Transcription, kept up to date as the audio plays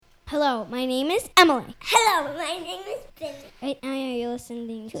Hello, my name is Emily. Hello, my name is Benny. Right now you're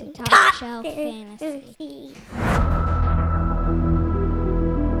listening to Top Shelf Fantasy.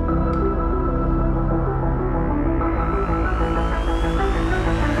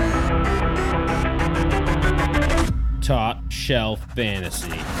 Top Shelf Fantasy.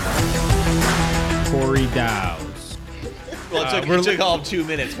 Corey Dowes. Well, it took all 2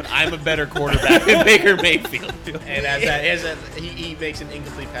 minutes, but I'm a better quarterback than Baker Mayfield. And he makes an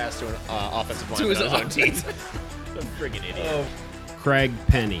incomplete pass to an offensive line To his on own team. A friggin' idiot. Oh, Craig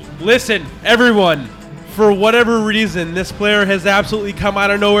Penny. Listen, everyone, for whatever reason, this player has absolutely come out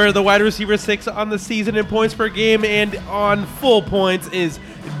of nowhere. The wide receiver 6 on the season in points per game and on full points is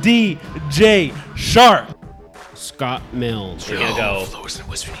DJ Sharp. Scott Mills. We're gonna go.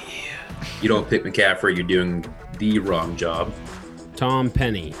 You don't pick McCaffrey, you're doing the wrong job. Tom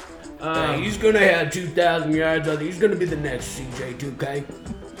Penny. He's gonna have 2,000 yards. I think he's gonna be the next CJ2K.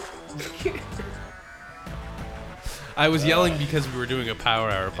 I was yelling because we were doing a Power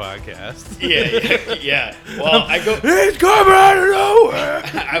Hour podcast. yeah. Well, It's coming out of nowhere!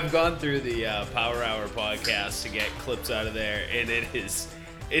 I've gone through the Power Hour podcast to get clips out of there, and it's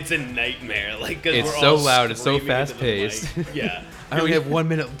a nightmare. Like, 'cause It's we're so all loud, it's so screaming into the fast-paced. mic. Yeah. I only have 1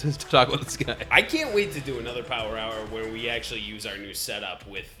 minute to talk about this guy. I can't wait to do another Power Hour where we actually use our new setup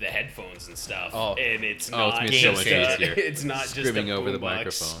with the headphones and stuff. Oh. And it's Oh, not it's gonna be so just much easier. it's not just Screaming a over the boombox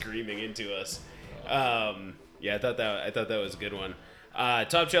microphone. screaming into us. Yeah, I thought that was a good one.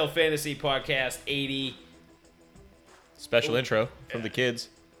 Top Shelf Fantasy Podcast 80. Special intro from the kids.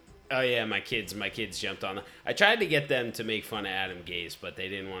 Oh yeah, my kids jumped on. I tried to get them to make fun of Adam Gase, but they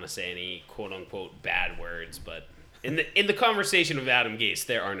didn't want to say any quote unquote bad words. But in the conversation of Adam Gase,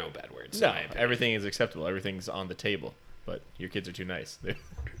 there are no bad words. in No, my opinion. everything is acceptable. Everything's on the table. But your kids are too nice.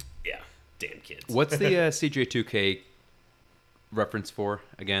 Yeah, damn kids. What's the CJ2K reference for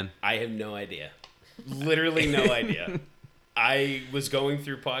again? I have no idea. Literally no idea. I was going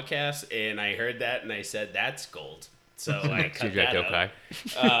through podcasts and I heard that and I said that's gold. So I cut that out.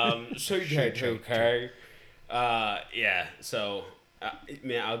 CJ2K. Yeah. So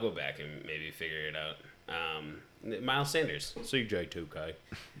man, I'll go back and maybe figure it out. Miles Sanders. CJ2K.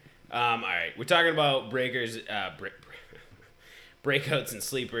 All right, we're talking about breakers, breakouts and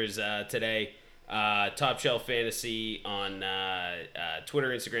sleepers today. Top Shelf Fantasy on Twitter,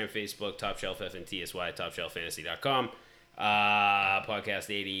 Instagram, Facebook, Top Shelf FNTSY, TopShelfFantasy.com.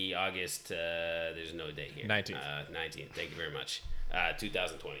 Podcast 80, August, there's no date here. 19th. 19th, thank you very much.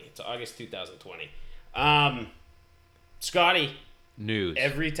 2020. It's August 2020. Scotty, News.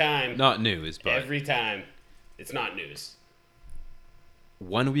 every time. Not news, but Every time. It's not news.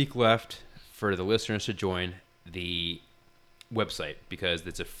 1 week left for the listeners to join the website because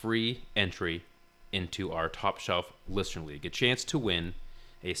it's a free entry into our Top Shelf Listener League. A chance to win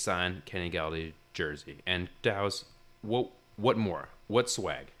a signed Kenny Galladay jersey. And Dow's, what more? What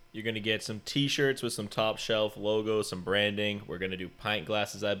swag? You're going to get some T-shirts with some Top Shelf logos, some branding. We're going to do pint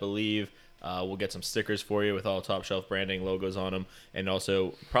glasses, I believe. We'll get some stickers for you with all Top Shelf branding logos on them. And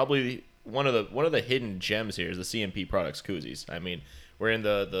also probably one of the hidden gems here is the CMP Products koozies. I mean, we're in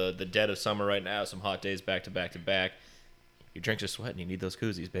the dead of summer right now, some hot days back to back to back. Your drinks are sweating. You need those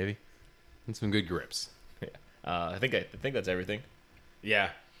koozies, baby. And some good grips. Yeah. I think that's everything. Yeah.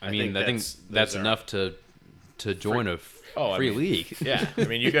 I think that's enough to join a free league. Yeah, I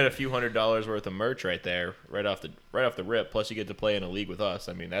mean, you got a few $100s worth of merch right there, right off the rip. Plus, you get to play in a league with us.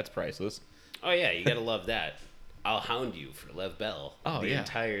 I mean, that's priceless. Oh, yeah, you got to love that. I'll hound you for Lev Bell the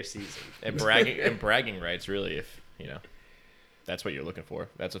entire season. And bragging rights, really, if that's what you're looking for.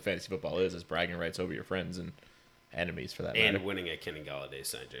 That's what fantasy football is bragging rights over your friends and enemies for that matter. And winning a Kenny Galladay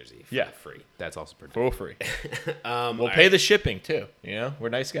signed jersey for free. That's also pretty. For free. We'll all pay right. the shipping too. We're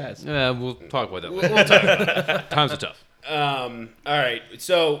nice guys. We'll talk about that later. We'll talk about that. Times are tough. All right,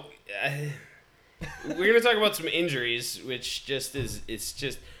 so we're going to talk about some injuries, which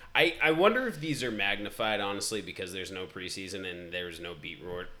I wonder if these are magnified, honestly, because there's no preseason and there's no beat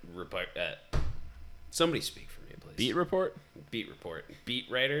report. Somebody speak for me, please. Beat report. Beat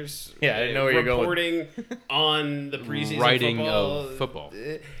writers. Yeah, I didn't know where you're going. Reporting on the preseason Writing football. of football.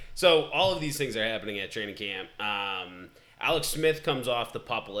 So all of these things are happening at training camp. Alex Smith comes off the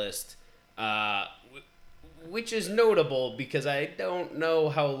PUP list, which is notable because I don't know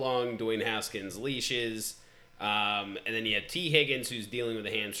how long Dwayne Haskins' leash is. And then you have T. Higgins, who's dealing with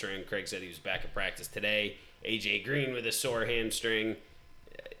a hamstring. Craig said he was back at practice today. A.J. Green with a sore hamstring.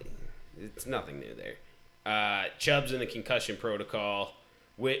 It's nothing new there. Chubb's in the concussion protocol.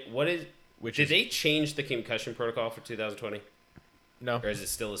 Did they change the concussion protocol for 2020? No. Or is it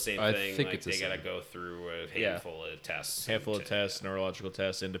still the same I thing? think Like it's the they got to same. go through a Yeah. handful of tests. Handful of tests, neurological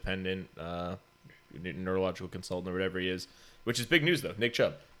tests, independent, neurological consultant or whatever he is, which is big news though. Nick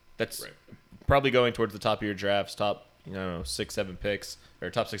Chubb, that's Right. probably going towards the top of your drafts, top 6-7 picks or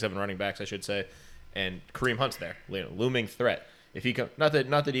top 6-7 running backs, I should say, and Kareem Hunt's there, looming threat. If he not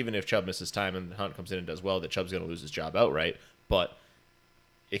that even if Chubb misses time and Hunt comes in and does well, that Chubb's going to lose his job outright, but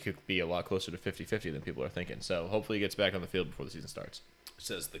it could be a lot closer to 50-50 than people are thinking. So hopefully he gets back on the field before the season starts.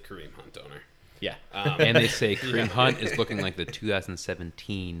 Says the Kareem Hunt owner. Yeah. And they say Kareem Hunt is looking like the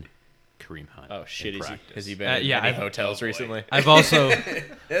 2017 Kareem Hunt. Oh shit! in Has practice. he been in yeah, any I've- hotels oh, boy. recently? I've also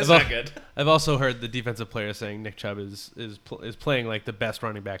That's al- not good. I've also heard the defensive players saying Nick Chubb is playing like the best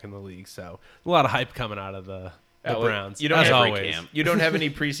running back in the league. So a lot of hype coming out of the Yeah, well, Browns. you don't as have always. camp. You don't have any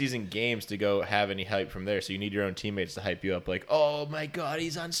preseason games to go have any hype from there, so you need your own teammates to hype you up. Like, oh my god,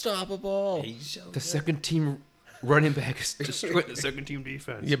 he's unstoppable. The second team running back is destroying the second team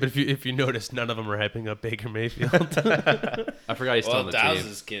defense. Yeah, but if you notice, none of them are hyping up Baker Mayfield. I forgot he's still Well, on the team.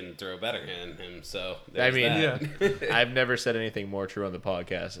 Dowses can throw better than him, so I there's mean, that. I've never said anything more true on the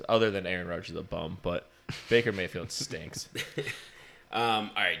podcast other than Aaron Rodgers is a bum, but Baker Mayfield stinks. All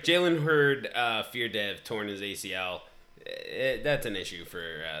right, Jalen Hurd, fear dev, torn his ACL. That's an issue for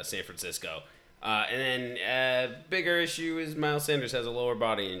San Francisco. And then bigger issue is Miles Sanders has a lower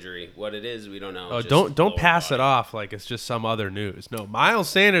body injury. What it is, we don't know. Oh, Just don't lower pass body. it off like it's just some other news. No, Miles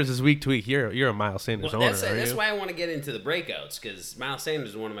Sanders is week to week. You're a Miles Sanders Well, owner, that's are that's you? why I want to get into the breakouts because Miles Sanders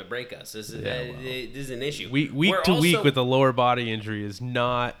is one of my breakouts. This is an issue. Week We're to week also- with a lower body injury is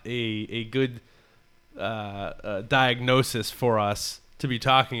not a good diagnosis for us to be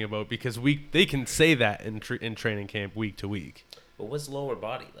talking about because they can say that in training camp week to week. But what's lower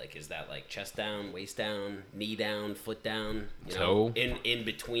body like? Is that like chest down, waist down, knee down, foot down? Toe? In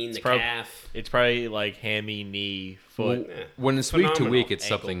between the prob- calf. It's probably like hammy, knee, foot. Yeah. When it's week to Phenomenal. week, it's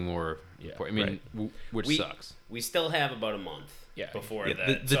Ankle. something more. Yeah, important. I mean, which We- sucks. We still have about a month before Yeah,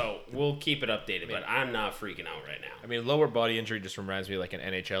 that, the- so we'll keep it updated. But I'm not freaking out right now. I mean, lower body injury just reminds me of like an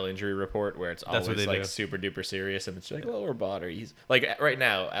NHL injury report where it's That's what always they like do. super duper serious, and it's like lower body. He's like right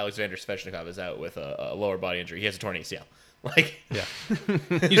now, Alexander Svechnikov is out with a lower body injury. He has a torn ACL. Like, Yeah.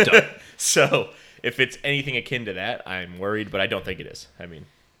 He's done. so if it's anything akin to that, I'm worried, but I don't think it is. I mean,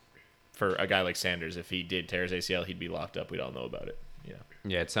 for a guy like Sanders, if he did tear his ACL, he'd be locked up. We'd all know about it. Yeah.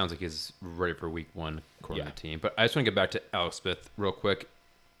 Yeah, it sounds like he's ready for week one, according Yeah. to the team. But I just want to get back to Alex Smith real quick.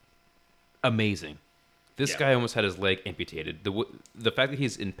 Amazing. This Yeah. guy almost had his leg amputated. The fact that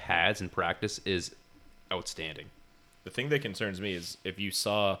he's in pads in practice is outstanding. The thing that concerns me is if you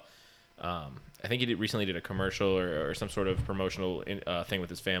saw, I think he recently did a commercial or some sort of promotional thing with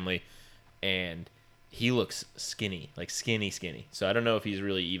his family, and he looks skinny, like skinny. So I don't know if he's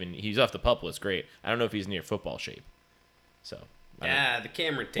really he's off the pup list, great. I don't know if he's near football shape. So I don't- Yeah, the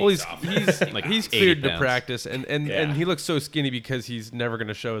camera takes Well, he's off. Like he's 80 cleared to pounds. practice, and Yeah. he looks so skinny because he's never going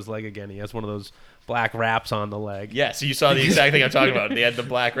to show his leg again. He has one of those black wraps on the leg. yeah, so you saw the exact thing I'm talking about. They had the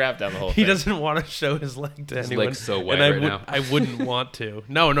black wrap down the whole He thing. doesn't want to show his leg to His anyone. leg's so wet and I right now. I wouldn't want to.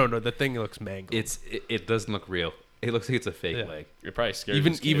 No. The thing looks mangled. It doesn't look real. It looks like it's a fake Yeah. leg. You're probably scared.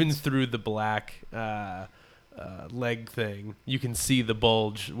 even through the black leg thing, you can see the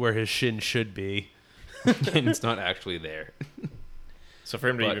bulge where his shin should be. And it's not actually there. So for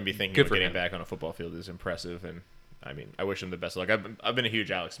him to But even be thinking good of for getting him. back on a football field is impressive, and I mean, I wish him the best of luck. I've been a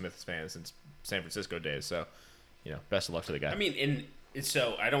huge Alex Smith fan since San Francisco days, so best of luck to the guy. I mean,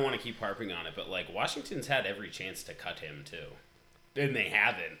 so I don't want to keep harping on it, but like Washington's had every chance to cut him too, and they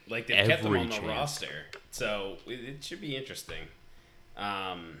haven't. Like they've kept him Every on the chance. roster, so it should be interesting.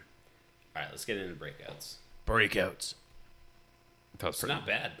 All right, let's get into breakouts. breakouts. That was It's not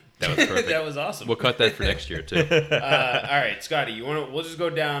bad. That was perfect. That was awesome. We'll cut that for next year too. All right, Scotty, you want to? We'll just go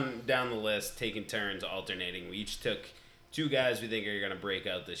down the list, taking turns, alternating. We each took two guys we think are going to break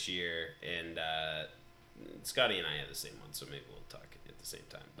out this year, and Scotty and I have the same one, so maybe we'll talk at the same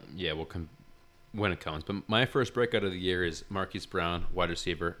time. But Yeah, we'll come when it comes. But my first breakout of the year is Marquise Brown, wide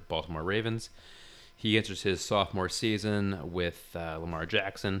receiver, Baltimore Ravens. He enters his sophomore season with Lamar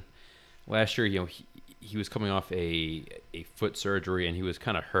Jackson. Last year, he was coming off a foot surgery, and he was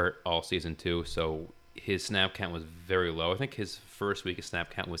kind of hurt all season too. So his snap count was very low. I think his first week of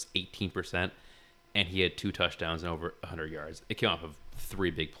snap count was 18%, and he had 2 touchdowns and over 100 yards. It came off of 3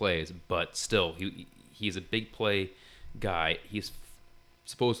 big plays, but still, he's a big play guy. He's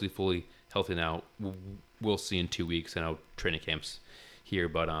supposedly fully healthy now. We'll see in 2 weeks. I know training camps here,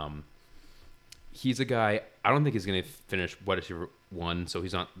 but he's a guy. I don't think he's going to finish wide receiver 1, so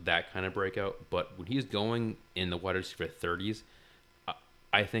he's not that kind of breakout. But when he's going in the wide receiver 30s,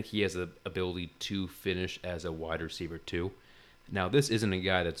 I think he has the ability to finish as a wide receiver 2. Now, this isn't a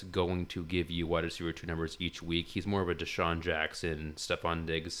guy that's going to give you wide receiver 2 numbers each week. He's more of a Deshaun Jackson, Stephon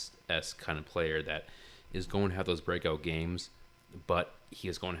Diggs-esque kind of player that is going to have those breakout games, but he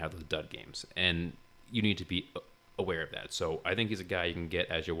is going to have those dud games. And you need to be aware of that. So I think he's a guy you can get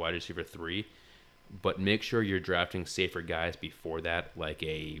as your wide receiver 3, but make sure you're drafting safer guys before that, like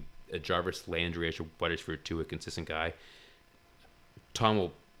a Jarvis Landry as your wide receiver 2, a consistent guy.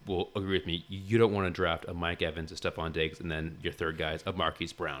 Tom will agree with me. You don't want to draft a Mike Evans, a Stephon Diggs, and then your third guy is a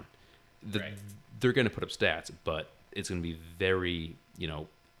Marquise Brown. They're going to put up stats, but it's going to be very,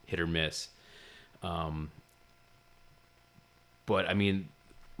 hit or miss. But, I mean,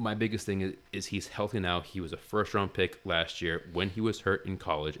 my biggest thing is he's healthy now. He was a first-round pick last year when he was hurt in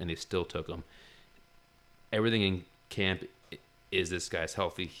college, and they still took him. Everything in camp is this guy's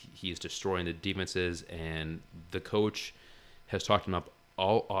healthy. He's destroying the defenses, and the coach has talked him up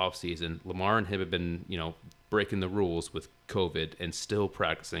all offseason. Lamar and him have been, breaking the rules with COVID and still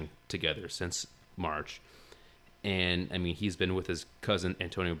practicing together since March. And, I mean, he's been with his cousin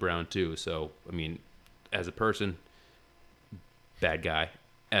Antonio Brown, too. So, I mean, as a person, bad guy.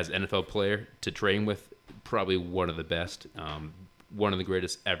 As an NFL player to train with, probably one of the best. One of the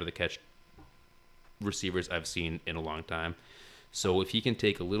greatest after-the-catch receivers I've seen in a long time. So if he can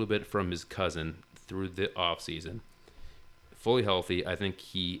take a little bit from his cousin through the offseason, fully healthy, I think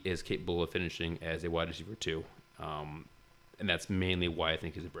he is capable of finishing as a wide receiver 2. And that's mainly why I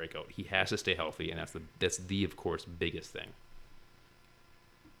think he's a breakout. He has to stay healthy, and that's the of course, biggest thing.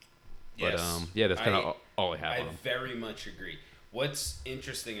 But, Yes. that's kind of all I have I on him. very much agree. What's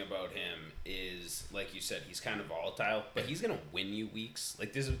interesting about him is, like you said, he's kind of volatile, but he's going to win you weeks.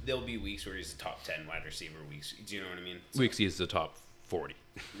 Like, there'll be weeks where he's a top 10 wide receiver weeks. Do you know what I mean? Weeks he's the top 40.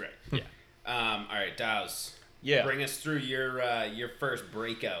 Right. Yeah. All right, Dawes. Yeah. Bring us through your first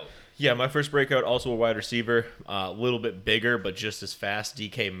breakout. Yeah, my first breakout, also a wide receiver, a little bit bigger, but just as fast,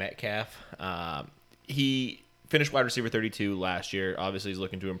 DK Metcalf. He finished wide receiver 32 last year. Obviously, he's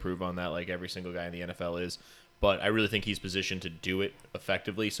looking to improve on that like every single guy in the NFL is. But I really think he's positioned to do it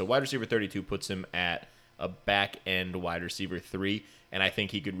effectively. So wide receiver 32 puts him at a back-end wide receiver 3, and I think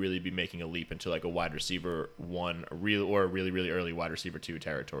he could really be making a leap into like a wide receiver 1 or a really, really early wide receiver 2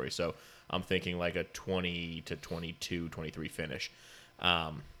 territory. So I'm thinking like a 20 to 22, 23 finish.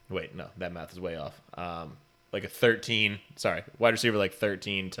 Wait, no, that math is way off. Like a wide receiver like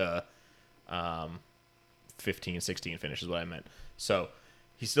 13 to 15, 16 finish is what I meant. So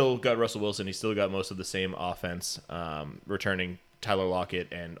he's still got Russell Wilson. He's still got most of the same offense, returning Tyler Lockett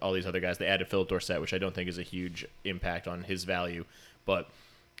and all these other guys. They added Philip Dorsett, which I don't think is a huge impact on his value. But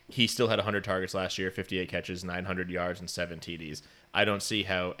he still had 100 targets last year, 58 catches, 900 yards, and 7 TDs. I don't see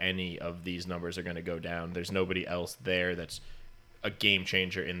how any of these numbers are going to go down. There's nobody else there that's a game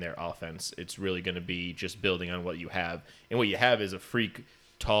changer in their offense. It's really going to be just building on what you have. And what you have is a freak,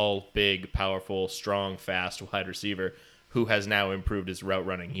 tall, big, powerful, strong, fast wide receiver who has now improved his route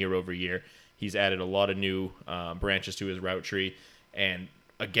running year over year. He's added a lot of new branches to his route tree. And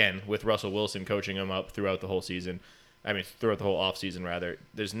again, with Russell Wilson coaching him up throughout the whole offseason rather,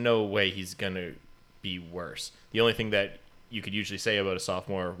 there's no way he's going to be worse. The only thing that you could usually say about a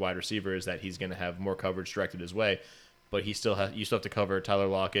sophomore wide receiver is that he's going to have more coverage directed his way. But you still have to cover Tyler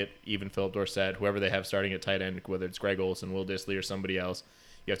Lockett, even Philip Dorsett, whoever they have starting at tight end, whether it's Greg Olsen, Will Dissly, or somebody else.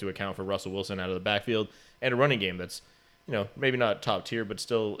 You have to account for Russell Wilson out of the backfield and a running game that's, maybe not top tier, but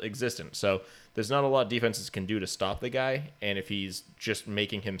still existent. So there's not a lot defenses can do to stop the guy. And if he's just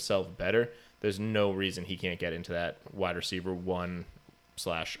making himself better, there's no reason he can't get into that wide receiver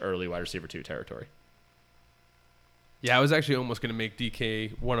 1/early wide receiver 2 territory. Yeah, I was actually almost going to make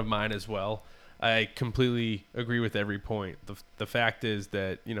DK one of mine as well. I completely agree with every point. The fact is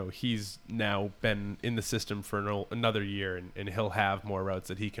that, he's now been in the system for another year, and he'll have more routes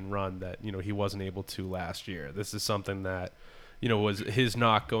that he can run that, he wasn't able to last year. This is something that, was his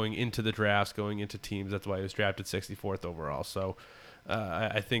knock going into the drafts, going into teams. That's why he was drafted 64th overall. So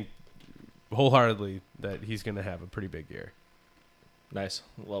I think wholeheartedly that he's going to have a pretty big year. Nice.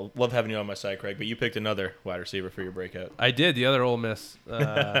 Well, love having you on my side, Craig, but you picked another wide receiver for your breakout. I did. The other Ole Miss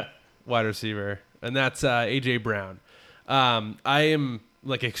wide receiver, and that's A.J. Brown. I am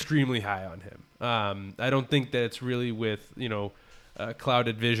extremely high on him. I don't think that it's really with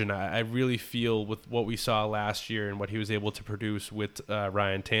clouded vision. I really feel with what we saw last year and what he was able to produce with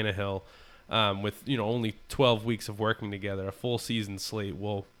Ryan Tannehill, with only 12 weeks of working together, a full season slate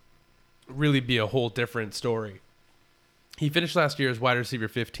will really be a whole different story. He finished last year as wide receiver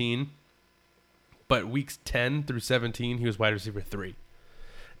 15, but weeks 10 through 17 he was wide receiver 3.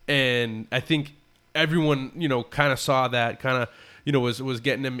 And I think everyone, kind of saw that, kind of was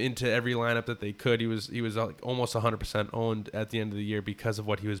getting him into every lineup that they could. He was like almost 100% owned at the end of the year because of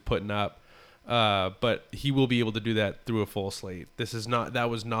what he was putting up. But he will be able to do that through a full slate. That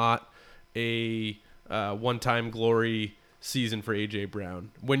was not a one-time glory season for A.J.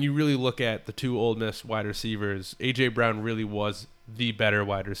 Brown. When you really look at the two Ole Miss wide receivers, A.J. Brown really was the better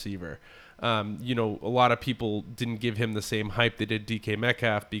wide receiver. A lot of people didn't give him the same hype they did DK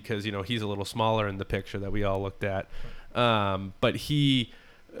Metcalf because, he's a little smaller in the picture that we all looked at. But he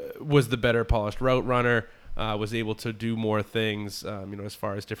was the better polished route runner, was able to do more things, as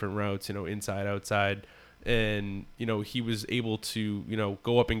far as different routes, inside, outside. And, he was able to,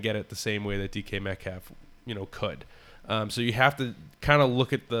 go up and get it the same way that DK Metcalf, could. So you have to kind of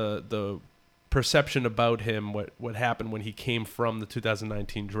look at the perception about him, what happened when he came from the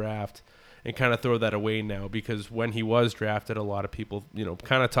 2019 draft, and kind of throw that away now, because when he was drafted, a lot of people,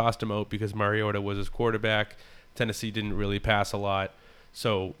 kind of tossed him out because Mariota was his quarterback. Tennessee didn't really pass a lot.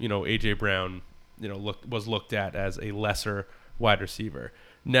 So, A.J. Brown, was looked at as a lesser wide receiver.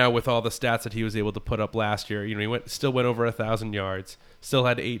 Now with all the stats that he was able to put up last year, he still went over 1,000 yards, still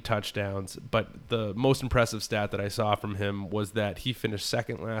had 8 touchdowns. But the most impressive stat that I saw from him was that he finished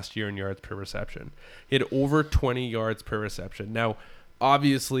second last year in yards per reception. He had over 20 yards per reception. Now,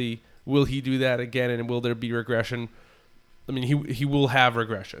 obviously, will he do that again, and will there be regression? I mean, he will have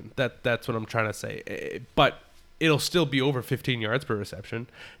regression. That's what I'm trying to say. But it'll still be over 15 yards per reception.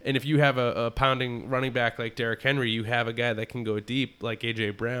 And if you have a pounding running back like Derrick Henry, you have a guy that can go deep like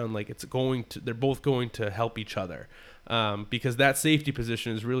A.J. Brown. Like, they're both going to help each other, because that safety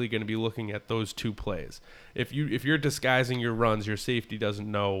position is really going to be looking at those two plays. If you're disguising your runs, your safety doesn't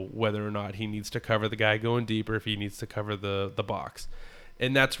know whether or not he needs to cover the guy going deep or if he needs to cover the box.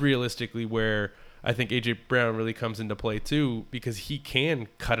 And that's realistically where I think A.J. Brown really comes into play too, because he can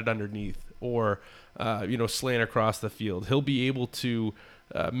cut it underneath or slant across the field. He'll be able to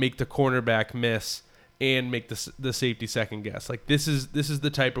make the cornerback miss and make the safety second guess. Like, this is the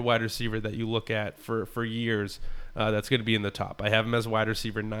type of wide receiver that you look at for years. That's going to be in the top. I have him as wide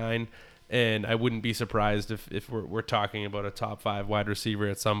receiver 9, and I wouldn't be surprised if we're talking about a top 5 wide receiver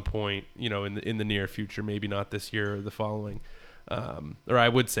at some point, in the near future. Maybe not this year or the following. Or I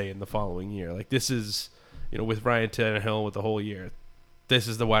would say in the following year. Like, this is, with Ryan Tannehill with the whole year, this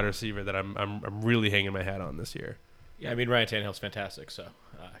is the wide receiver that I'm really hanging my hat on this year. Yeah, I mean, Ryan Tannehill's fantastic, so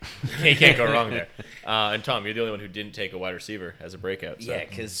you can't go wrong there. And Tom, you're the only one who didn't take a wide receiver as a breakout. So. Yeah,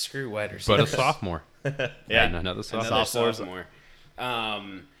 because screw wide receivers. But a sophomore. Yeah, another sophomore.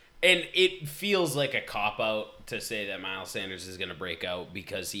 And it feels like a cop-out to say that Miles Sanders is going to break out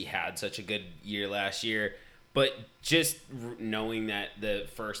because he had such a good year last year. But just knowing that the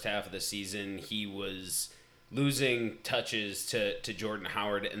first half of the season he was losing touches to Jordan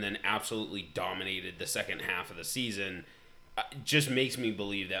Howard and then absolutely dominated the second half of the season just makes me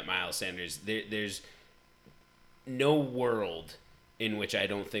believe that Miles Sanders, there's no world in which I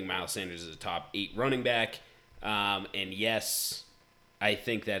don't think Miles Sanders is a top 8 running back. And yes, I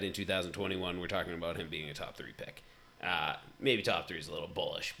think that in 2021 we're talking about him being a top 3 pick. Maybe top 3 is a little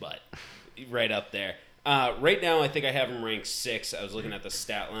bullish, but right up there. Right now, I think I have him ranked 6. I was looking at the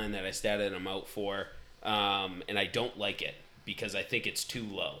stat line that I statted him out for, and I don't like it because I think it's too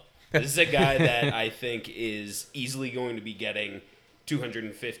low. This is a guy that I think is easily going to be getting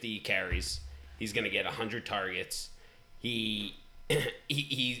 250 carries. He's going to get 100 targets. He's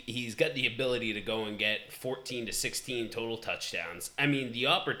got the ability to go and get 14 to 16 total touchdowns. I mean, the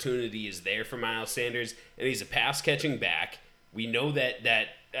opportunity is there for Miles Sanders, and he's a pass-catching back. We know that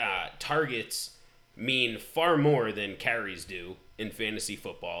targets mean far more than carries do in fantasy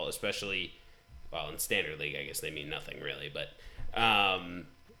football, especially, well, in standard league, I guess they mean nothing really, but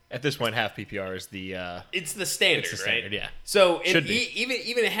at this point, half PPR is it's the standard, standard, right? Yeah. So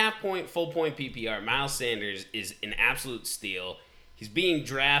even a half point, full point PPR, Miles Sanders is an absolute steal. He's being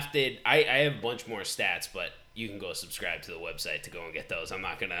drafted. I have a bunch more stats, but you can go subscribe to the website to go and get those. I'm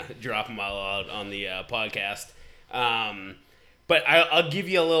not gonna drop them all out on the podcast, but I'll give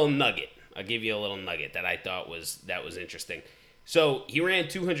you a little nugget. That I thought was interesting. So he ran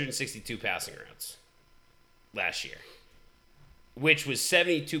 262 passing routes last year, which was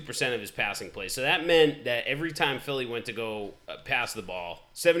 72% of his passing plays. So that meant that every time Philly went to go pass the ball,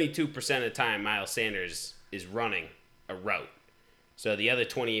 72% of the time Miles Sanders is running a route. So the other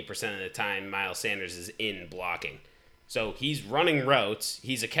 28% of the time Miles Sanders is in blocking. So he's running routes.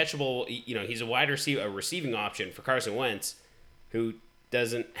 He's a catchable, he's a wide receiver, a receiving option for Carson Wentz, who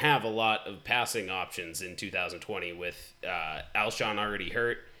doesn't have a lot of passing options in 2020 with Alshon already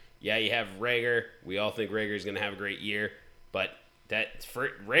hurt. Yeah, you have Reagor. We all think Reagor is going to have a great year, but That for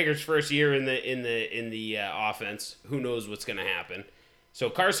Rager's first year in the offense, who knows what's going to happen. So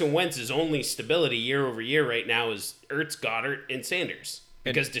Carson Wentz's only stability year over year right now is Ertz, Goddard, and Sanders.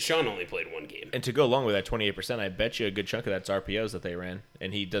 Because Deshaun only played one game. And to go along with that 28%, I bet you a good chunk of that's RPOs that they ran.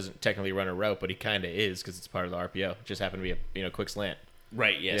 And he doesn't technically run a route, but he kind of is because it's part of the RPO. It just happened to be a quick slant.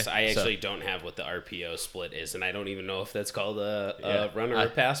 Right, yes. Yeah, I actually don't have what the RPO split is, and I don't even know if that's called a run or a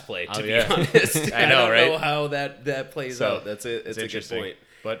pass play, to be honest. I know, don't right? know how that plays out. It's a good point.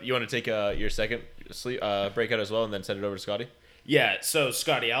 But you want to take your second breakout as well and then send it over to Scotty? Yeah, so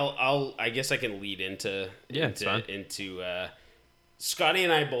Scotty, I guess I can lead into Scotty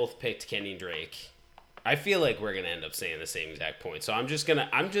and I both picked Kenyon Drake. I feel like we're gonna end up saying the same exact point. So we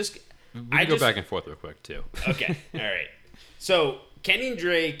can go back and forth real quick too. Okay, all right. So Kenyon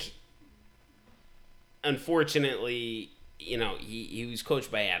Drake, unfortunately, he was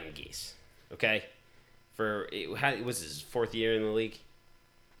coached by Adam Gase. Okay, it was his 4th year in the league.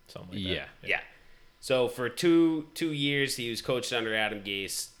 Something like that. Yeah. So for two years, he was coached under Adam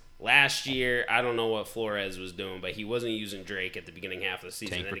Gase. Last year, I don't know what Flores was doing, but he wasn't using Drake at the beginning half of the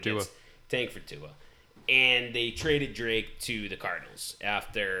season. Tank for Tua. And they traded Drake to the Cardinals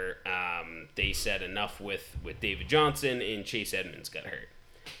after they said enough with David Johnson and Chase Edmonds got hurt.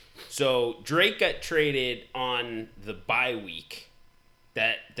 So Drake got traded on the bye week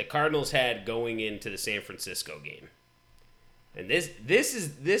that the Cardinals had going into the San Francisco game. And this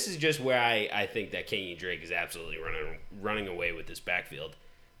is just where I think that Kenyon Drake is absolutely running away with this backfield.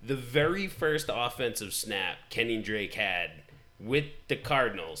 The very first offensive snap Kenyon Drake had with the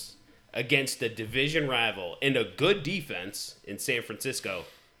Cardinals against a division rival and a good defense in San Francisco,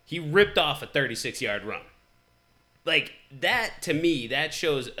 he ripped off a 36-yard run. Like, that, to me, that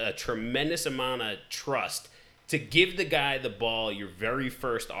shows a tremendous amount of trust to give the guy the ball your very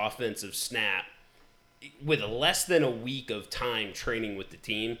first offensive snap with less than a week of time training with the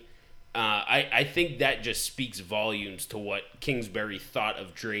team. I think that just speaks volumes to what Kingsbury thought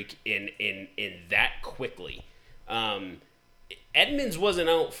of Drake in that quickly. Edmonds wasn't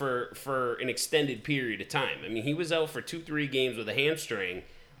out for an extended period of time. I mean, he was out for 2-3 games with a hamstring.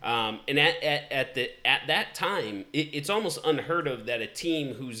 And at that time, it's almost unheard of that a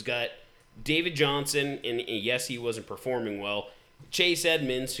team who's got David Johnson, and yes, he wasn't performing well, Chase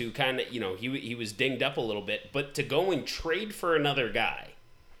Edmonds, who kind of, he was dinged up a little bit, but to go and trade for another guy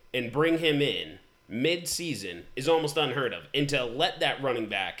and bring him in mid-season is almost unheard of. And to let that running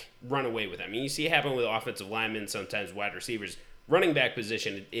back run away with him. I mean, you see it happen with offensive linemen, sometimes wide receivers. Running back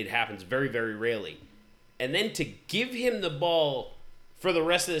position, it happens very, very rarely. And then to give him the ball for the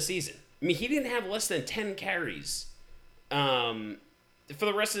rest of the season. I mean, he didn't have less than 10 carries for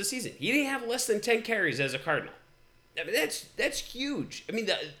the rest of the season. He didn't have less than 10 carries as a Cardinal. I mean, that's huge. I mean,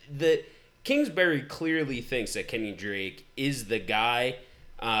 the Kingsbury clearly thinks that Kenyon Drake is the guy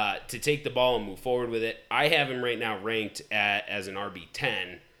to take the ball and move forward with it. I have him right now ranked as an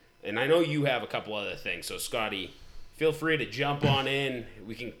RB10, and I know you have a couple other things. So, Scotty, feel free to jump on in.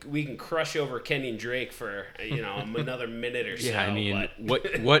 We can crush over Kenyon Drake for another minute or so. Yeah, I mean,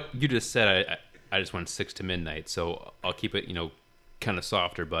 what you just said, I just went 6 to midnight, so I'll keep it kind of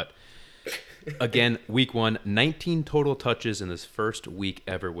softer. But again, week 1, 19 total touches in this first week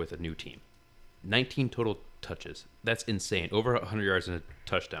ever with a new team. 19 total touches. That's insane. Over 100 yards and a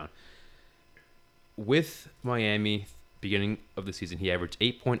touchdown. With Miami, beginning of the season, he averaged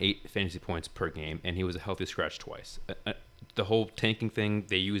 8.8 fantasy points per game, and he was a healthy scratch twice. The whole tanking thing,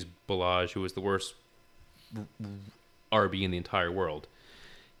 they used Balaj, who was the worst RB in the entire world.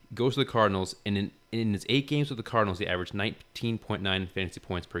 Goes to the Cardinals, and in his 8 games with the Cardinals, he averaged 19.9 fantasy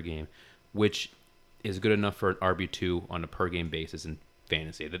points per game, which is good enough for an RB2 on a per-game basis in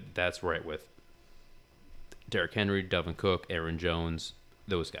fantasy. That's right with Derrick Henry, Dalvin Cook, Aaron Jones,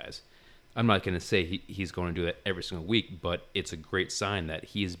 those guys. I'm not going to say he's going to do that every single week, but it's a great sign that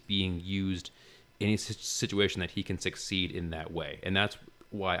he is being used in a situation that he can succeed in that way. And that's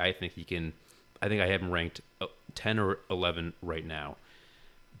why I think he can. I think I have him ranked 10 or 11 right now.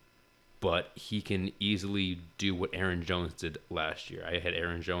 But he can easily do what Aaron Jones did last year. I had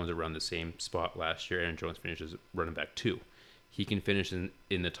Aaron Jones around the same spot last year. Aaron Jones finishes running back 2. He can finish in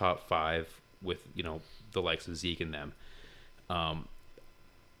the top 5 with the likes of Zeke and them.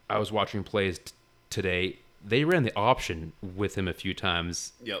 I was watching plays today. They ran the option with him a few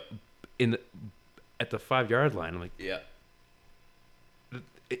times. Yep. At the 5-yard line. I'm like, yeah.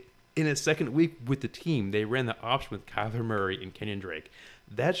 In his second week with the team, they ran the option with Kyler Murray and Kenyon Drake.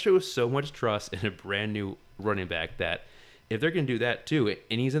 That shows so much trust in a brand new running back that if they're going to do that too,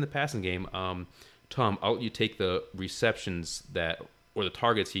 and he's in the passing game, Tom, I'll let you take the receptions or the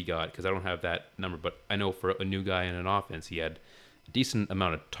targets he got, because I don't have that number, but I know for a new guy in an offense, he had decent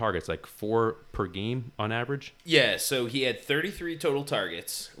amount of targets, like 4 per game on average. Yeah, so he had 33 total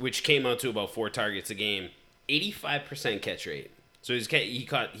targets, which came out to about 4 targets a game. 85% catch rate. So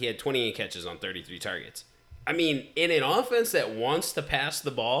he had 28 catches on 33 targets. I mean, in an offense that wants to pass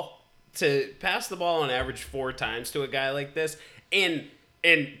the ball on average 4 times to a guy like this, and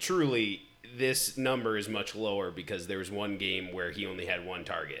truly, this number is much lower because there was one game where he only had 1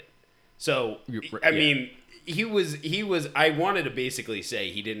 target. So, I mean, he was. I wanted to basically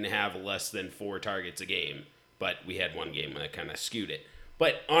say he didn't have less than 4 targets a game, but we had one game that kind of skewed it.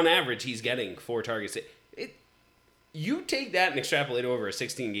 But on average, he's getting 4 targets. You take that and extrapolate over a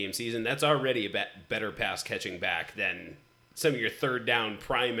 16-game season, that's already a better pass catching back than some of your third down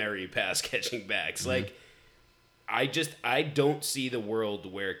primary pass catching backs. Like, I don't see the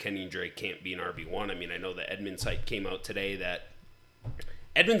world where Kenyon Drake can't be an RB1. I mean, I know the Edmonds hype came out today that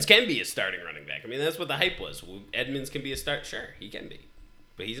Edmonds can be a starting running back. I mean, that's what the hype was. Edmonds can be a start. Sure, he can be.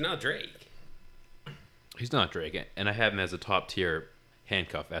 But he's not Drake. He's not Drake, and I have him as a top-tier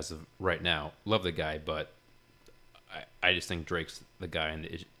handcuff as of right now. Love the guy, but I just think Drake's the guy, and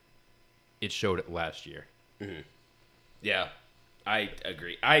it showed it last year. Mm-hmm. Yeah, I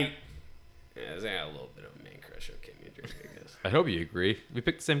agree. I got a little bit of a man crush on Kenyon Drake, I guess. I hope you agree. We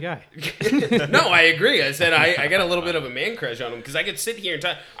picked the same guy. No, I agree. I said I got a little bit of a man crush on him because I could sit here and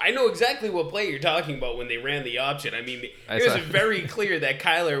talk. I know exactly what play you're talking about when they ran the option. I mean, it was very clear that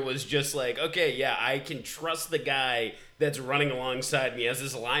Kyler was just like, okay, yeah, I can trust the guy that's running alongside me. As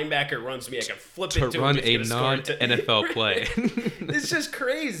this linebacker runs me, I can flip it to run him. a non-NFL play. It's just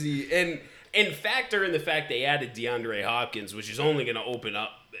crazy. And factor in the fact they added DeAndre Hopkins, which is only going to open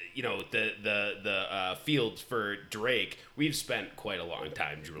up, the field for Drake. We've spent quite a long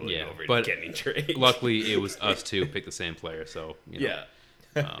time drooling over Kenyon Drake. Luckily, it was us two picked the same player, so yeah,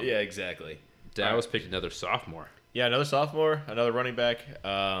 exactly. Dallas picked another sophomore. Yeah, another sophomore, another running back.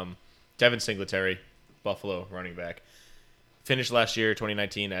 Devin Singletary, Buffalo running back. Finished last year,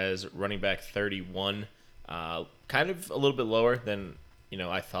 2019, as running back 31. Kind of a little bit lower than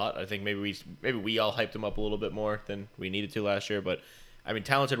I thought. I think maybe we all hyped him up a little bit more than we needed to last year, but. I mean,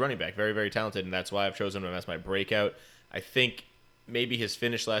 talented running back, very, very talented, and that's why I've chosen him as my breakout. I think maybe his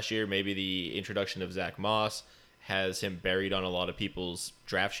finish last year, maybe the introduction of Zach Moss has him buried on a lot of people's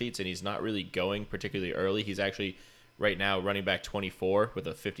draft sheets, and he's not really going particularly early. He's actually right now running back 24 with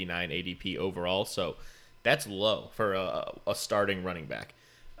a 59 ADP overall, so that's low for a starting running back.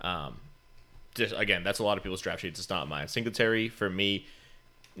 Again, that's a lot of people's draft sheets. It's not mine. Singletary, for me,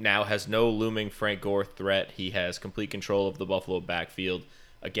 now has no looming Frank Gore threat. He has complete control of the Buffalo backfield.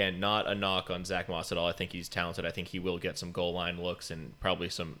 Again, not a knock on Zach Moss at all. I think he's talented. I think he will get some goal line looks and probably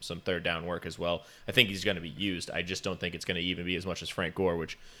some third down work as well. I think he's going to be used. I just don't think it's going to even be as much as Frank Gore,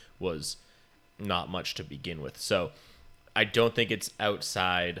 which was not much to begin with. So I don't think it's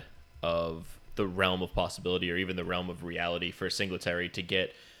outside of the realm of possibility or even the realm of reality for Singletary to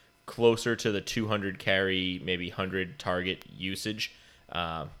get closer to the 200 carry, maybe 100 target usage.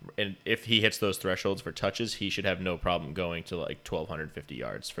 And if he hits those thresholds for touches, he should have no problem going to like 1,250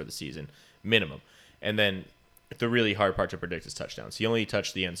 yards for the season minimum. And then the really hard part to predict is touchdowns. He only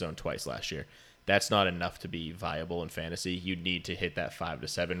touched the end zone twice last year. That's not enough to be viable in fantasy. You need to hit that 5 to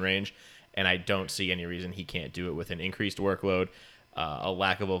 7 range, and I don't see any reason he can't do it with an increased workload, a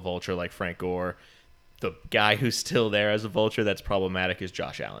lack of a vulture like Frank Gore. The guy who's still there as a vulture that's problematic is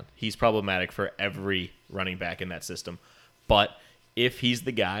Josh Allen. He's problematic for every running back in that system, but if he's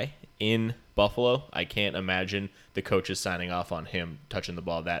the guy in Buffalo, I can't imagine the coaches signing off on him touching the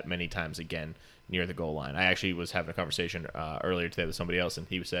ball that many times again near the goal line. I actually was having a conversation earlier today with somebody else, and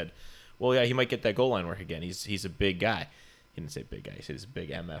he said, well, yeah, he might get that goal line work again. He's a big guy. He didn't say big guy. He said he's a big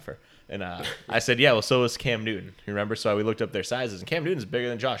MFer. And I said, yeah, well, so is Cam Newton. Remember? So we looked up their sizes, and Cam Newton's bigger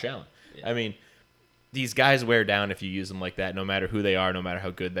than Josh Allen. Yeah. I mean, these guys wear down if you use them like that, no matter who they are, no matter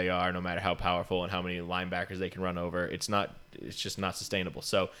how good they are, no matter how powerful and how many linebackers they can run over. It's just not sustainable.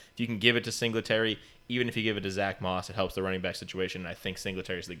 So if you can give it to Singletary, even if you give it to Zach Moss, it helps the running back situation. And I think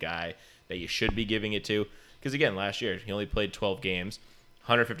Singletary's the guy that you should be giving it to. Because, again, last year, he only played 12 games,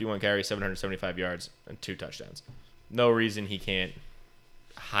 151 carries, 775 yards, and 2 touchdowns. No reason he can't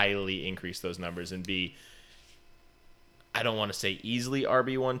highly increase those numbers and be, I don't want to say easily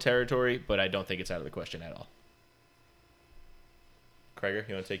RB1 territory, but I don't think it's out of the question at all. Krager,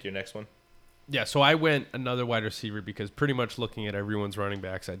 you want to take your next one? Yeah, so I went another wide receiver because pretty much looking at everyone's running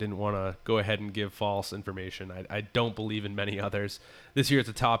backs, I didn't want to go ahead and give false information. I don't believe in many others. This year it's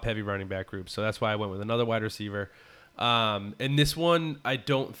a top-heavy running back group, so that's why I went with another wide receiver. And this one, I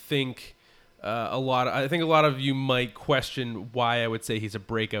don't think I think a lot of you might question why I would say he's a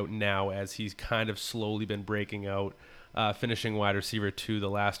breakout now, as he's kind of slowly been breaking out finishing wide receiver 2 the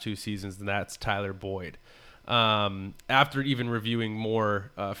last 2 seasons, and that's Tyler Boyd. After even reviewing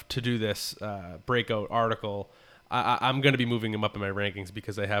more to do this breakout article, I'm going to be moving him up in my rankings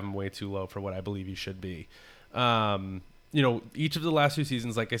because I have him way too low for what I believe he should be. Each of the last 2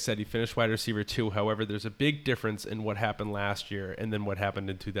 seasons, like I said, he finished wide receiver 2. However, there's a big difference in what happened last year and then what happened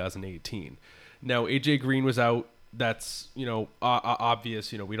in 2018. Now, AJ Green was out. That's,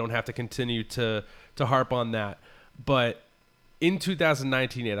 obvious. We don't have to continue to harp on that. But in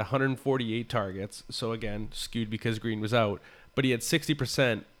 2019, he had 148 targets. So, again, skewed because Green was out. But he had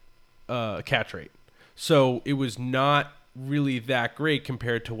 60% catch rate. So it was not really that great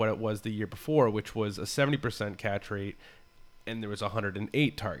compared to what it was the year before, which was a 70% catch rate, and there was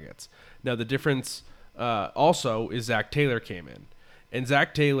 108 targets. Now, the difference also is Zach Taylor came in. And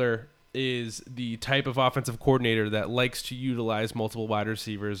Zach Taylor is the type of offensive coordinator that likes to utilize multiple wide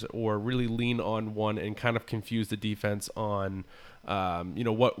receivers or really lean on one and kind of confuse the defense on,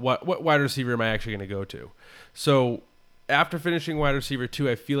 what wide receiver am I actually going to go to? So after finishing wide receiver 2,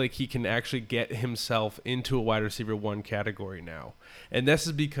 I feel like he can actually get himself into a wide receiver 1 category now. And this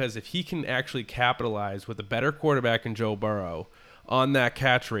is because if he can actually capitalize with a better quarterback in Joe Burrow on that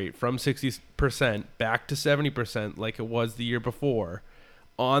catch rate from 60% back to 70% like it was the year before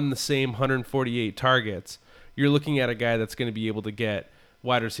on the same 148 targets, you're looking at a guy that's going to be able to get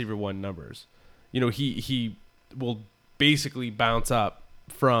wide receiver 1 numbers. He will basically bounce up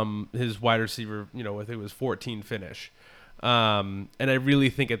from his wide receiver, I think it was 14 finish. And I really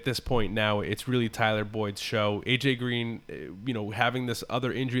think at this point now it's really Tyler Boyd's show. AJ Green, having this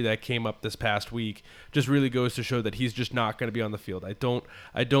other injury that came up this past week just really goes to show that he's just not going to be on the field.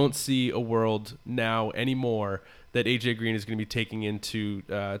 I don't see a world now anymore that AJ Green is going to be taking into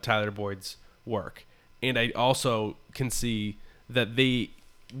Tyler Boyd's work. And I also can see that they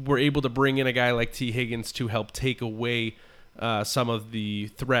were able to bring in a guy like T. Higgins to help take away some of the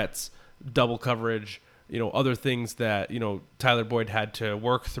threats, double coverage, other things that, Tyler Boyd had to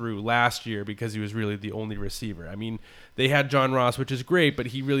work through last year because he was really the only receiver. I mean, they had John Ross, which is great, but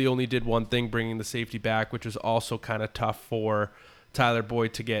he really only did one thing, bringing the safety back, which was also kind of tough for Tyler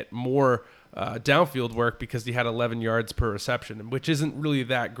Boyd to get more downfield work because he had 11 yards per reception, which isn't really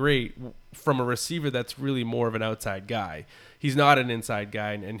that great from a receiver that's really more of an outside guy. He's not an inside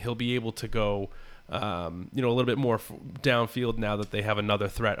guy, and he'll be able to go, a little bit more downfield now that they have another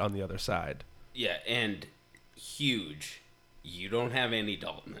threat on the other side. Yeah, and huge. You don't have Andy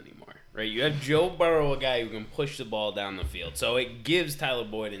Dalton anymore, right? You have Joe Burrow, a guy who can push the ball down the field. So it gives Tyler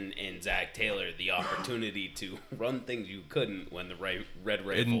Boyd and Zach Taylor the opportunity to run things you couldn't when the red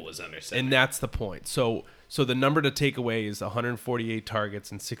rifle was under center. And that's the point. So the number to take away is 148 targets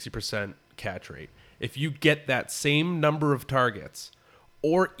and 60% catch rate. If you get that same number of targets,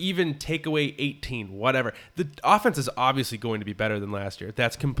 or even take away 18, whatever. The offense is obviously going to be better than last year.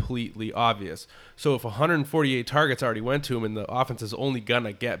 That's completely obvious. So if 148 targets already went to him and the offense is only going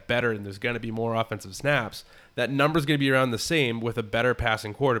to get better and there's going to be more offensive snaps, that number's going to be around the same with a better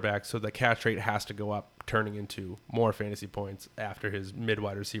passing quarterback, so the catch rate has to go up, turning into more fantasy points after his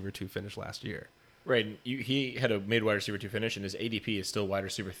mid-wide receiver 2 finish last year. Right. He had a mid-wide receiver 2 finish, and his ADP is still wide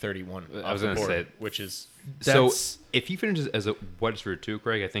receiver 31. I was going to say, which is... So if he finishes as a wide receiver 2,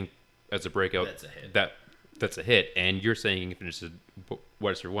 Craig, I think as a breakout, That's a hit. That's a hit. And you're saying he finishes wide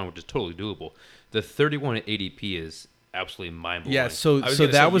receiver 1, which is totally doable. The 31 at ADP is absolutely mind-blowing. Yeah, so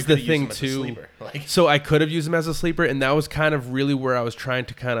that was the thing, too. So I could have used him as a sleeper, and that was kind of really where I was trying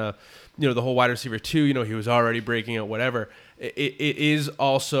to kind of, the whole wide receiver 2, he was already breaking out, whatever. It is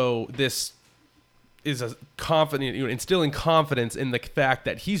also this... is a confident, instilling confidence in the fact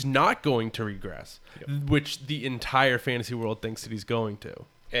that he's not going to regress, which the entire fantasy world thinks that he's going to.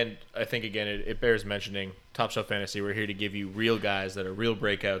 And I think, again, it bears mentioning, Top Shelf Fantasy, we're here to give you real guys that are real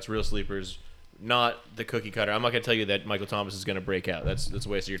breakouts, real sleepers, not the cookie cutter. I'm not going to tell you that Michael Thomas is going to break out. That's a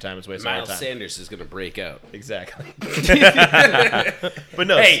waste of your time. It's a waste of our time. Miles Sanders is going to break out. Exactly. But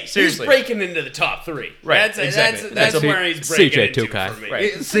no, Hey, seriously. he's breaking into the top 3. Right, exactly. That's where he's breaking into Tukai. for me.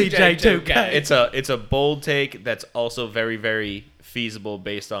 Right. CJ Tukai. It's a bold take that's also very, very feasible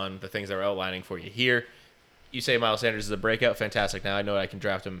based on the things that we're outlining for you here. You say Miles Sanders is a breakout, fantastic. Now I know I can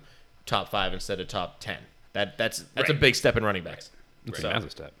draft him top 5 instead of top 10. That's a big step in running backs. It's So, a massive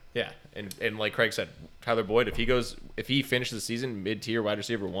step. yeah, and like Craig said, Tyler Boyd, if he finishes the season mid-tier wide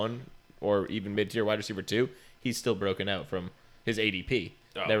receiver 1 or even mid-tier wide receiver 2, he's still broken out from his ADP.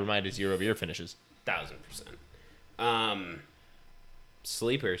 Oh. Never mind his year-over-year finishes. 1,000%.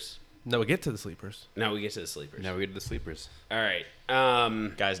 Sleepers. No, we get to the sleepers. Now we get to the sleepers. Now we get to the sleepers. All right.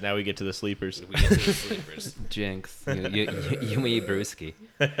 Guys, now we get to the sleepers. We get to the sleepers. Jinx. You me, Brewski.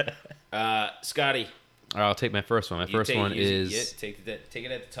 Scotty, I'll take my first one. My first one is take it at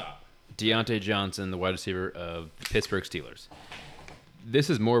the top. Deontay Johnson, the wide receiver of the Pittsburgh Steelers. This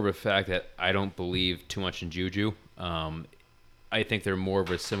is more of a fact that I don't believe too much in Juju. I think they're more of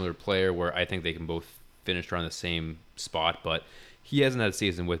a similar player where I think they can both finish around the same spot, but he hasn't had a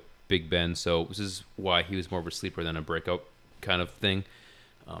season with Big Ben, so this is why he was more of a sleeper than a breakout kind of thing.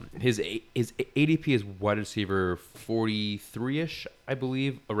 His ADP is wide receiver 43-ish, I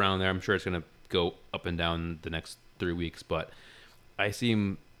believe, around there. I'm sure it's going to go up and down the next 3 weeks, but I see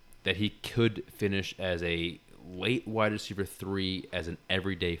him that he could finish as a late wide receiver 3 as an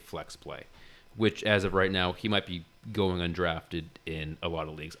everyday flex play, which as of right now, he might be going undrafted in a lot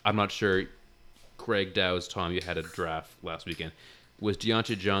of leagues. I'm not sure. Craig Dow's, Tom, you had a draft last weekend. Was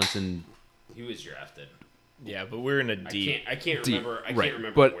Deontay Johnson? He was drafted. Yeah, but we're in a deep. I can't deep, remember. I right, can't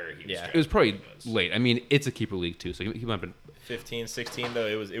remember but where he was. yeah, drafted. It was probably late. I mean, it's a keeper league too, so he might have been. 15, 16 though.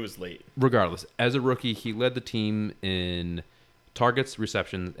 It was late. Regardless, as a rookie, he led the team in targets,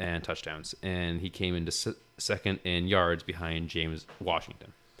 receptions, and touchdowns, and he came into second in yards behind James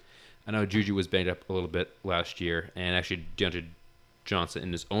Washington. I know Juju was banged up a little bit last year, and actually Deontay Johnson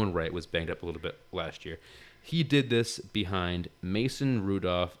in his own right was banged up a little bit last year. He did this behind Mason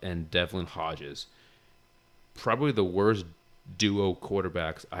Rudolph and Devlin Hodges. Probably the worst duo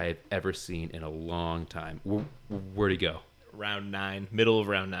quarterbacks I have ever seen in a long time. Where'd he go? Round 9, middle of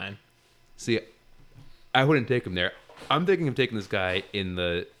round 9. See, I wouldn't take him there. I'm thinking of taking this guy in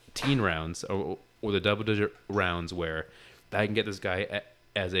the teen rounds or the double-digit rounds where I can get this guy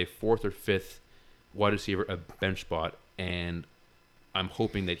as a 4th or 5th wide receiver, a bench spot, and I'm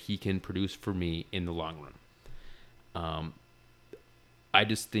hoping that he can produce for me in the long run. I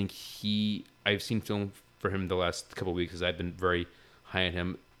just think I've seen film for him the last couple of weeks because I've been very high on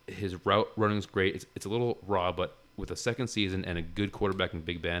him. His route running is great. It's a little raw, but with a second season and a good quarterback in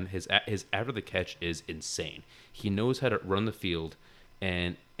Big Ben, his after the catch is insane. He knows how to run the field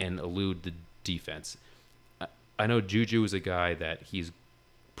and elude the defense. I know Juju is a guy that he's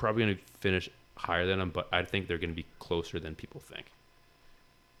probably going to finish higher than him, but I think they're going to be closer than people think.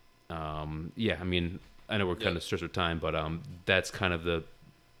 Yeah, I mean, I know we're kind of stretched for time, but that's kind of the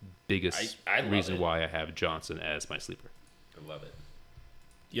biggest reason why I have Johnson as my sleeper. I love it.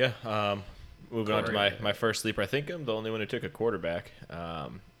 Yeah. Moving on to my first sleeper. I think I'm the only one who took a quarterback.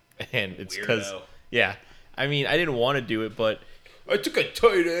 And it's because, yeah, I mean, I didn't want to do it, but I took a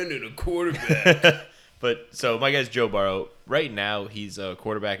tight end and a quarterback. But so my guy's Joe Burrow. Right now, he's a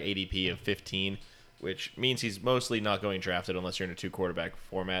quarterback ADP of 15, which means he's mostly not going drafted unless you're in a 2-quarterback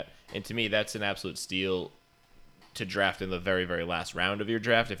format. And to me, that's an absolute steal to draft in the very, very last round of your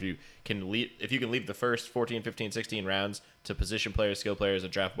draft. If you can leave the first 14, 15, 16 rounds to position players, skill players,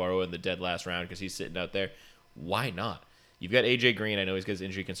 and draft Burrow in the dead last round because he's sitting out there, why not? You've got A.J. Green. I know he's got his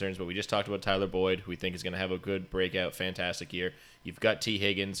injury concerns, but we just talked about Tyler Boyd, who we think is going to have a good breakout, fantastic year. You've got T.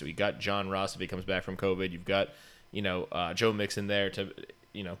 Higgins. We've got John Ross if he comes back from COVID. You've got, Joe Mixon there to,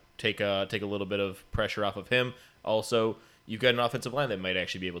 take a little bit of pressure off of him. Also, you've got an offensive line that might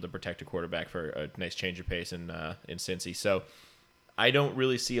actually be able to protect a quarterback for a nice change of pace in Cincy. So I don't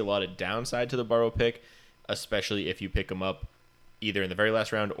really see a lot of downside to the Burrow pick, especially if you pick him up either in the very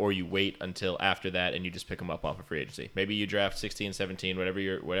last round or you wait until after that and you just pick him up off of free agency. Maybe you draft 16, 17,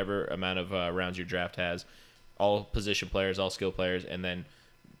 whatever amount of rounds your draft has, all position players, all skill players, and then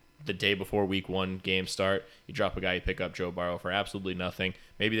the day before week 1 games start, you drop a guy, you pick up Joe Burrow for absolutely nothing.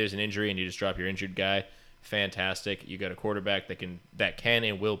 Maybe there's an injury and you just drop your injured guy. Fantastic. You got a quarterback that can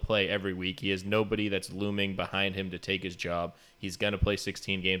and will play every week. He has nobody that's looming behind him to take his job. He's going to play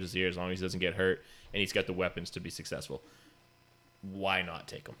 16 games this year as long as he doesn't get hurt, and he's got the weapons to be successful. Why not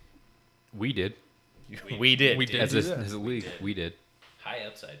take him? We did. We did. As a league, we did. High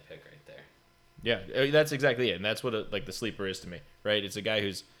upside pick right there. Yeah, that's exactly it, and that's what the sleeper is to me, right? It's a guy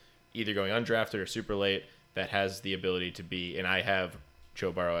who's either going undrafted or super late that has the ability to be, and I have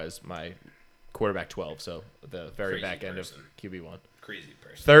Joe Burrow as my quarterback 12, so the very Crazy back end person. of QB1. Crazy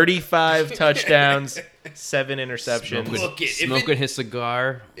person. 35 touchdowns, 7 interceptions. Smoking his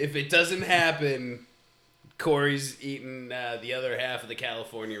cigar. If it doesn't happen, Corey's eating the other half of the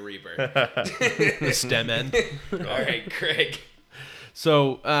California Reaper. The stem end. All right, Craig.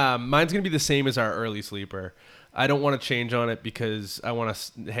 So mine's going to be the same as our early sleeper. I don't want to change on it because I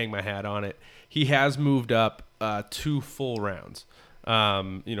want to hang my hat on it. He has moved up 2 full rounds,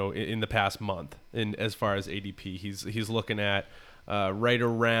 in the past month. And as far as ADP, he's looking at right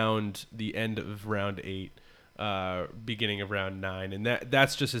around the end of round 8. beginning of round 9, and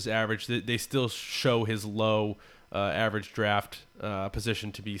that's just his average. They still show his low average draft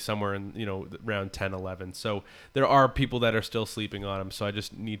position to be somewhere in round 10, 11. So there are people that are still sleeping on him. So I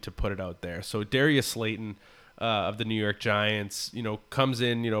just need to put it out there. So Darius Slayton of the New York Giants, comes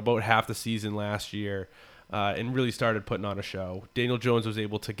in about half the season last year and really started putting on a show. Daniel Jones was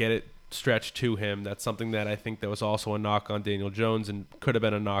able to get it stretched to him. That's something that I think that was also a knock on Daniel Jones and could have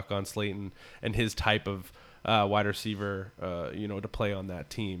been a knock on Slayton and his type of wide receiver, to play on that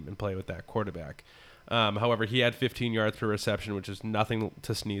team and play with that quarterback. However, he had 15 yards per reception, which is nothing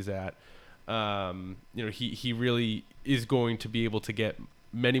to sneeze at. He really is going to be able to get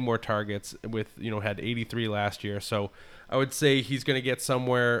many more targets with, had 83 last year. So I would say he's going to get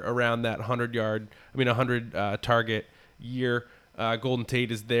somewhere around that 100 target year. Golden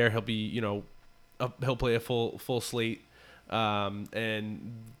Tate is there. He'll be, he'll play a full slate.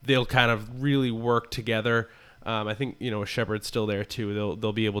 And they'll kind of really work together. I think Shepard's still there too.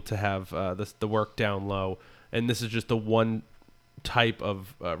 They'll be able to have the work down low, and this is just the one type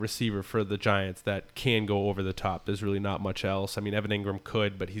of receiver for the Giants that can go over the top. There's really not much else. I mean, Evan Ingram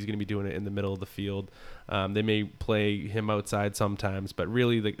could, but he's going to be doing it in the middle of the field. They may play him outside sometimes, but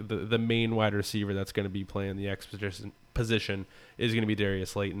really the main wide receiver that's going to be playing the X position is going to be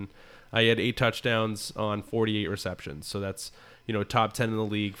Darius Slayton. He had 8 touchdowns on 48 receptions, so that's top 10 in the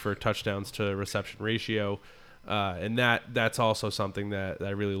league for touchdowns to reception ratio. And that's also something that I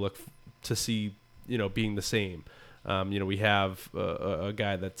really look to see, being the same. We have a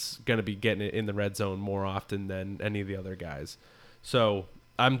guy that's going to be getting it in the red zone more often than any of the other guys. So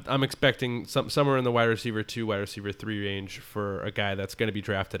I'm expecting somewhere in the wide receiver 2, wide receiver 3 range for a guy that's going to be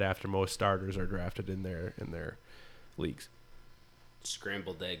drafted after most starters are drafted in their leagues.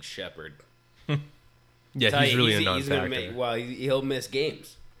 Scrambled egg Shepard. Yeah, he's really a non-factor. He'll miss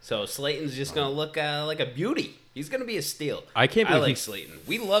games. So Slayton's just going to look like a beauty. He's going to be a steal. I can't believe like Slayton.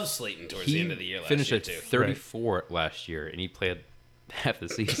 We love Slayton towards the end of the year last year, too. He finished at 34 last year, and he played half the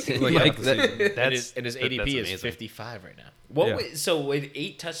season. And his ADP is 55 right now. So with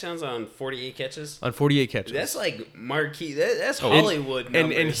 8 touchdowns on 48 catches? On 48 catches. That's like marquee. That's Hollywood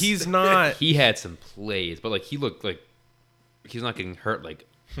numbers. And he's not... He had some plays, but he looked like he's not getting hurt like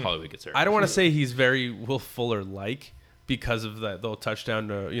Hollywood gets hurt. I don't want to say he's very Will Fuller-like, because of the touchdown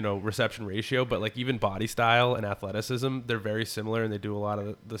to reception ratio, but even body style and athleticism, they're very similar and they do a lot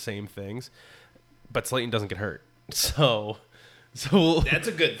of the same things. But Slayton doesn't get hurt, so that's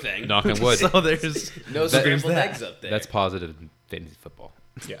a good thing. Knock on wood. So there's no scrambled eggs up there. That's positive in fantasy football.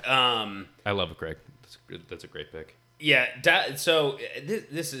 Yeah. I love it, Greg. That's a great pick. Yeah. So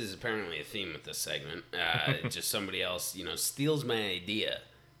this is apparently a theme with this segment. Just somebody else, steals my idea,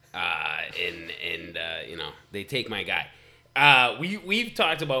 and they take my guy. We've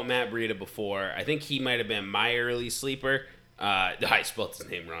talked about Matt Breida before. I think he might have been my early sleeper. I spelled his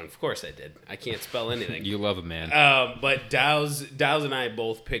name wrong. Of course I did. I can't spell anything. You love him, man. But Dow's and I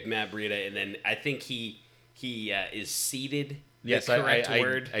both picked Matt Breida, and then I think he is seeded. Yes,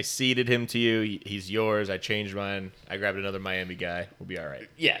 I seeded him to you. He's yours. I changed mine. I grabbed another Miami guy. We'll be all right.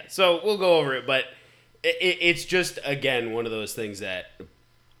 Yeah, so we'll go over it, but it's just, again, one of those things that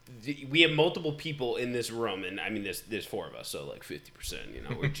we have multiple people in this room, and I mean, there's 4 of us, so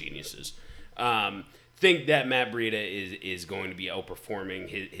 50%, we're geniuses. Think that Matt Breida is going to be outperforming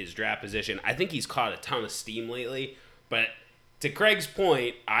his draft position. I think he's caught a ton of steam lately, but to Craig's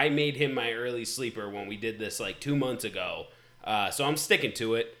point, I made him my early sleeper when we did this 2 months ago, so I'm sticking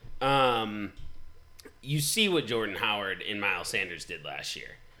to it. You see what Jordan Howard and Miles Sanders did last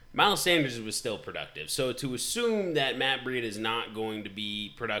year. Miles Sanders was still productive. So to assume that Matt Breida is not going to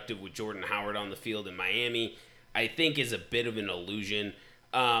be productive with Jordan Howard on the field in Miami, I think is a bit of an illusion.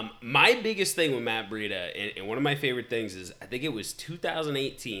 My biggest thing with Matt Breida, and one of my favorite things is, I think it was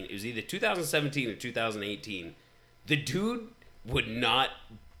 2018. It was either 2017 or 2018. The dude would not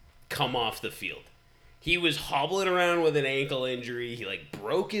come off the field. He was hobbling around with an ankle injury. He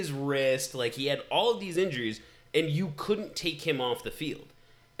broke his wrist. He had all of these injuries, and you couldn't take him off the field.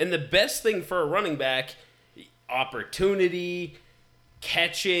 And the best thing for a running back, opportunity,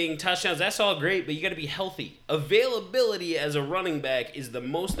 catching, touchdowns, that's all great, but you got to be healthy. Availability as a running back is the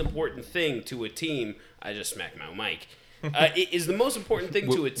most important thing to a team. I just smacked my mic. It is the most important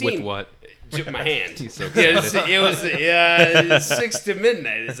thing to a team. With what? My hand. He's so it was 6 to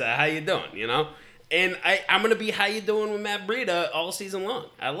midnight. It's how you doing, And I'm going to be how you doing with Matt Breida all season long.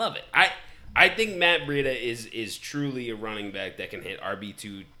 I love it. I think Matt Breida is truly a running back that can hit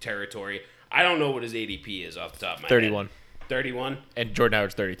RB2 territory. I don't know what his ADP is off the top of my 31. head. 31? And Jordan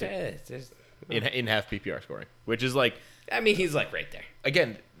Howard's 32. Yeah, in half PPR scoring, which is I mean, he's right there.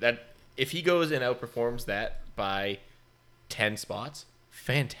 again, that if he goes and outperforms that by 10 spots,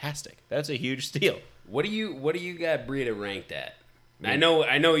 fantastic. That's a huge steal. What do you got Breida ranked at? I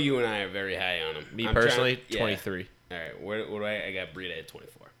know you and I are very high on him. Me personally, 23. All right, what do I got Breida at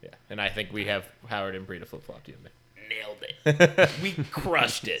 24. Yeah, and I think we have Howard and Breida flip-flopped you and me. Nailed it. We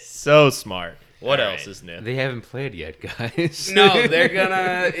crushed it. So smart. What All else right. is new? They haven't played yet, guys. No,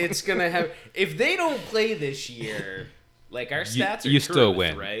 it's gonna have. If they don't play this year, like our stats you are still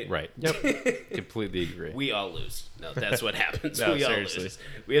truth, win, right? Yep. Completely agree. We all lose. No, that's what happens. No, we all seriously. lose.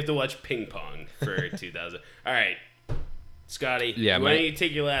 We have to watch ping pong for 2000. All right, Scotty. Yeah, why my- don't you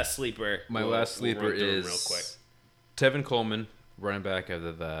take your last sleeper? My We'll- last we'll sleeper run through 'em is real quick. Tevin Coleman, running back of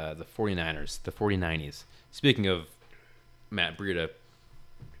the 49ers, the 49ers. Speaking of Matt Breida,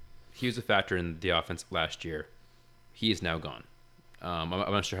 he was a factor in the offense last year. He is now gone. I'm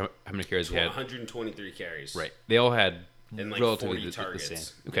not sure how many carries he had. 123 carries. Right. They all had And, like, relatively 40 the targets.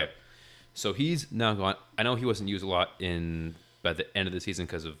 same. Okay. So he's now gone. I know he wasn't used a lot by the end of the season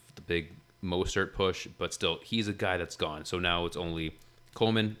because of the big Mostert push, but still, he's a guy that's gone. So now it's only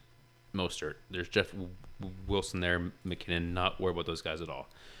Coleman, Mostert. There's Jeff Wilson there, McKinnon. Not worried about those guys at all.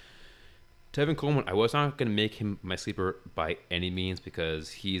 Tevin Coleman, I was not going to make him my sleeper by any means because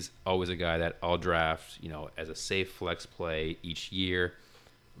he's always a guy that I'll draft, as a safe flex play each year.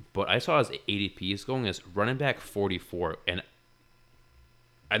 But I saw his ADP is going as running back 44, and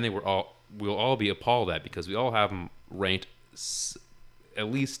I think we'll all be appalled at because we all have him ranked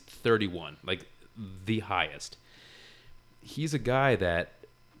at least 31, like the highest. He's a guy that,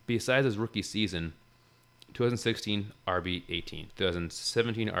 besides his rookie season, 2016 RB 18,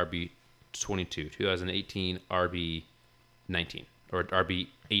 2017 RB 22, 2018 RB 19 or RB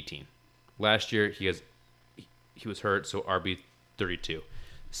 18. Last year he was hurt, so RB 32.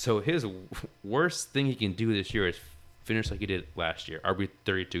 So his worst thing he can do this year is finish like he did last year, RB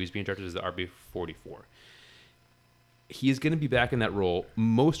 32. He's being drafted as the RB 44. He's going to be back in that role.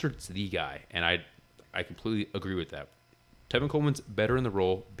 Mostert's the guy, and I completely agree with that. Tevin Coleman's better in the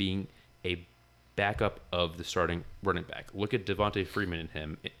role, being a backup of the starting running back. Look at Devontae Freeman and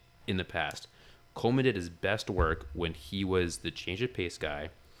him in the past. Coleman did his best work when he was the change of pace guy,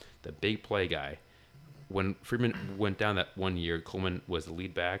 the big play guy. When Freeman went down that 1 year, Coleman was the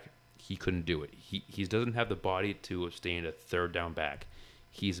lead back. He couldn't do it. He doesn't have the body to stand a third down back.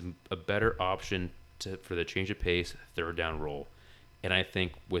 He's a better option for the change of pace, third down role. And I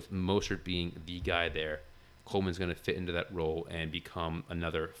think with Mostert being the guy there, Coleman's going to fit into that role and become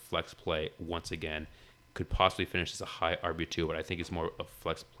another flex play once again. Could possibly finish as a high RB2, but I think it's more a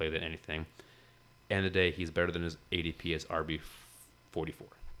flex play than anything. End of the day, he's better than his ADP as RB44.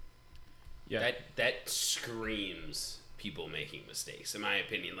 Yeah. That screams people making mistakes, in my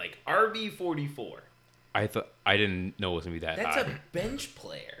opinion. Like RB44. I didn't know it was going to be that That's high. a bench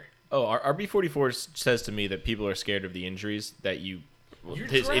player. Oh, our RB44 says to me that people are scared of the injuries that his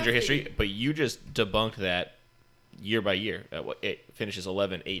drafting- injury history, but you just debunked that year by year. It finishes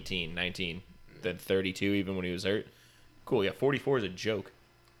 11, 18, 19, then 32 even when he was hurt. Cool, yeah, 44 is a joke.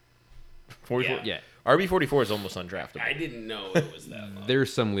 44, Yeah. RB44 is almost undraftable. I didn't know it was that low.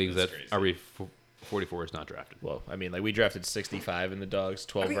 There's some leagues That's that crazy. RB44 is not drafted. Well, I mean, like we drafted 65 in the Dogs,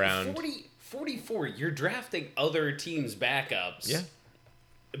 12 I mean, round. 44, you're drafting other teams' backups. Yeah.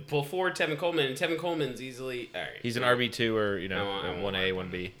 Before Tevin Coleman, and Tevin Coleman's easily all right. He's an no, RB2 or, I won't 1A, harp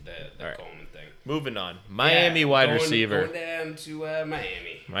on 1B. The All right. Coleman thing. Moving on. Miami Yeah, wide going receiver. Going down to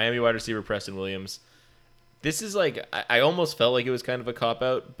Miami. Miami wide receiver Preston Williams. This is like, I almost felt like it was kind of a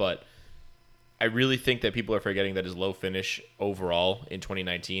cop-out, but I really think that people are forgetting that his low finish overall in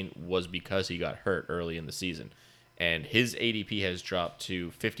 2019 was because he got hurt early in the season. And his ADP has dropped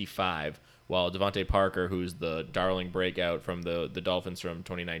to 55, while Devontae Parker, who's the darling breakout from the Dolphins from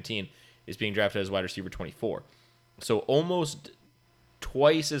 2019, is being drafted as wide receiver 24. So almost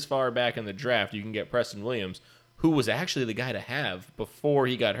twice as far back in the draft, you can get Preston Williams, who was actually the guy to have before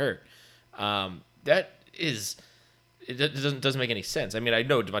he got hurt. It doesn't make any sense. I mean, I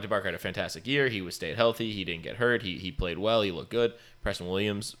know Devontae Parker had a fantastic year. He was stayed healthy. He didn't get hurt. He played well. He looked good. Preston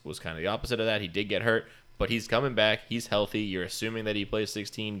Williams was kind of the opposite of that. He did get hurt, but he's coming back. He's healthy. You're assuming that he plays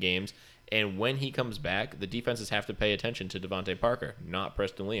 16 games. And when he comes back, the defenses have to pay attention to Devontae Parker, not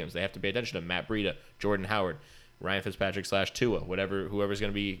Preston Williams. They have to pay attention to Matt Breida, Jordan Howard, Ryan Fitzpatrick / Tua, whoever's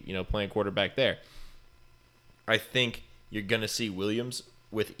going to be playing quarterback there. I think you're going to see Williams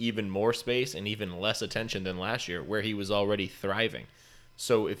with even more space and even less attention than last year, where he was already thriving.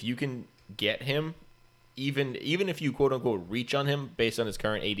 So if you can get him, even if you quote unquote reach on him based on his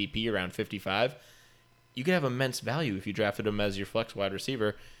current ADP around 55, you could have immense value if you drafted him as your flex wide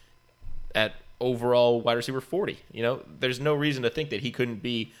receiver. at overall wide receiver 40. You know, there's no reason to think that he couldn't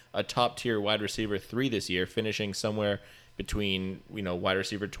be a top tier wide receiver 3 this year, finishing somewhere between, you know, wide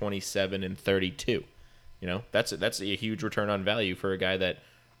receiver 27 and 32. You know, that's a huge return on value for a guy that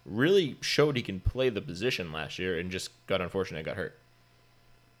really showed he can play the position last year and just got unfortunate and got hurt.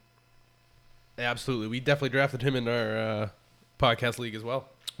 Absolutely. We definitely drafted him in our podcast league as well.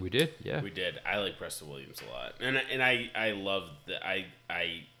 We did, yeah. We did. I like Preston Williams a lot, and I love that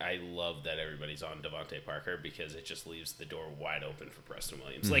I love that everybody's on Devontae Parker because it just leaves the door wide open for Preston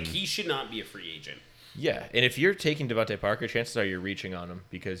Williams. Like, he should not be a free agent. Yeah, and if you're taking Devontae Parker, chances are you're reaching on him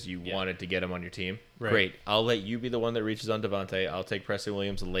because you wanted to get him on your team. Right. Great. I'll let you be the one that reaches on Devontae. I'll take Preston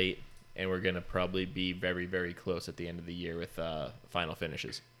Williams late, and we're going to probably be very, very close at the end of the year with final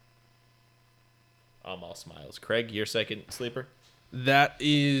finishes. I'm all smiles. Craig, your second sleeper? That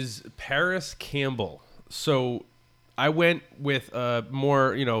is Paris Campbell. So I went with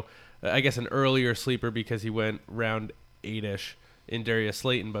more, I guess an earlier sleeper because he went round 8-ish in Darius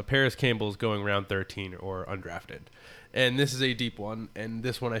Slayton, but Paris Campbell is going round 13 or undrafted. And this is a deep one, and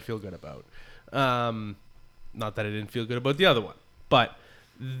this one I feel good about. Not that I didn't feel good about the other one, but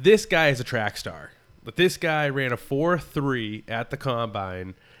this guy is a track star. But this guy ran a 4.3 at the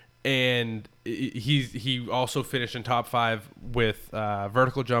combine, and he also finished in top 5 with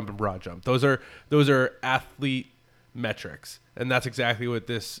vertical jump and broad jump. Those are athlete metrics, and that's exactly what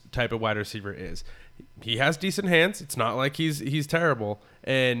this type of wide receiver is. He has decent hands. It's not like he's terrible,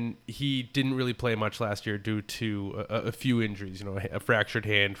 and he didn't really play much last year due to a few injuries. A fractured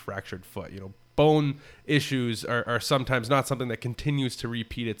hand, fractured foot. Bone issues are sometimes not something that continues to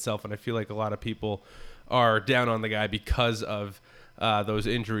repeat itself, and I feel like a lot of people are down on the guy because of those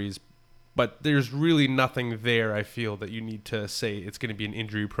injuries. But there's really nothing there, I feel, that you need to say it's going to be an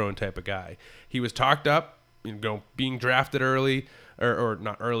injury-prone type of guy. He was talked up, being drafted early, or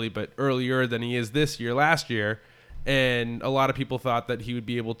not early, but earlier than he is last year, and a lot of people thought that he would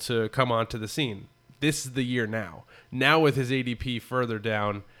be able to come onto the scene. This is the year now. Now with his ADP further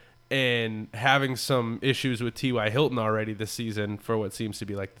down and having some issues with T.Y. Hilton already this season for what seems to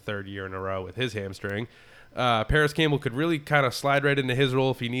be like the third year in a row with his hamstring, Paris Campbell could really kind of slide right into his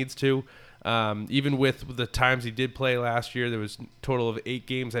role if he needs to. Even with the times he did play last year, there was a total of 8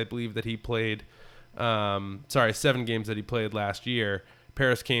 games, I believe, that he played. 7 games that he played last year.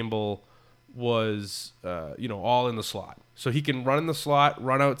 Paris Campbell was, all in the slot. So he can run in the slot,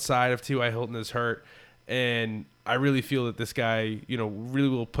 run outside if T.Y. Hilton is hurt. And I really feel that this guy, really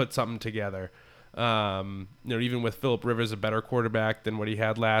will put something together. Even with Phillip Rivers, a better quarterback than what he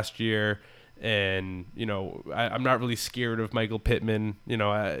had last year. And, I'm not really scared of Michael Pittman.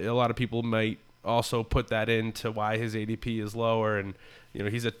 A lot of people might also put that into why his ADP is lower. And,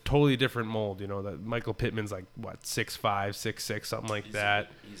 he's a totally different mold. That Michael Pittman's like, 6'5", 6'6", something like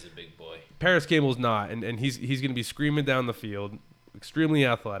that. He's a big boy. Paris Campbell's not. And he's going to be screaming down the field, extremely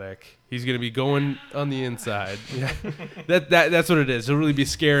athletic. He's going to be going on the inside. Yeah, that's what it is. He'll really be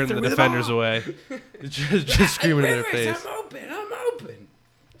scaring the defenders away. just screaming in their face. I'm open.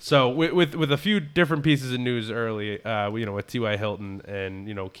 So with a few different pieces of news early, with T.Y. Hilton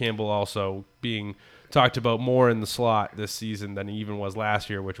and, Campbell also being talked about more in the slot this season than he even was last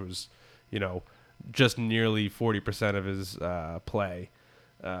year, which was, just nearly 40% of his play.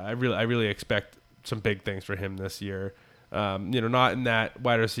 I really expect some big things for him this year. Not in that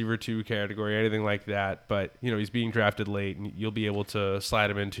wide receiver 2 category or anything like that, but, he's being drafted late, and you'll be able to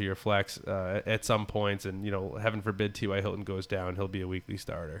slide him into your flex at some points, and, heaven forbid T.Y. Hilton goes down, he'll be a weekly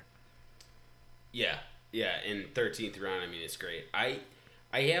starter. Yeah, in 13th round, it's great. I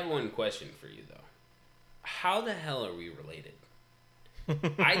have one question for you, though. How the hell are we related?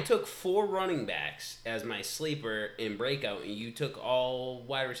 I took 4 running backs as my sleeper in breakout, and you took all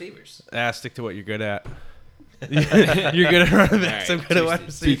wide receivers. Stick to what you're good at. You're good at running backs. Right, I'm good at wide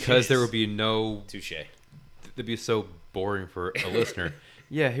receivers. Because there would be no... Touche. It'd be so boring for a listener.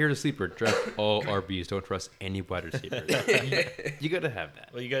 Yeah, here's a sleeper. Draft all RBs. Don't trust any wide receivers. You got to have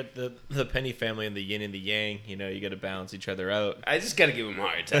that. Well, you got the Penny family and the yin and the yang. You got to balance each other out. I just got to give him a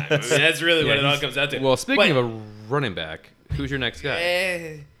hard time. That's really what it all comes down to. Well, speaking of a running back, who's your next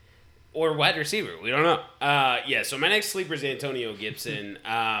guy? Or wide receiver. We don't know. So my next sleeper is Antonio Gibson.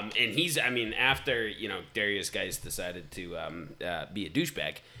 And he's, after, Darius Geis decided to be a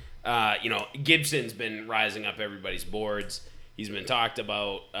douchebag, Gibson's been rising up everybody's boards. He's been talked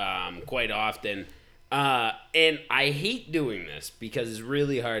about quite often. And I hate doing this because it's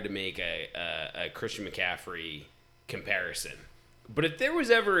really hard to make a Christian McCaffrey comparison. But if there was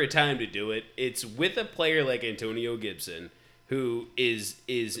ever a time to do it, it's with a player like Antonio Gibson, who is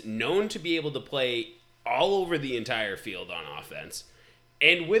known to be able to play all over the entire field on offense,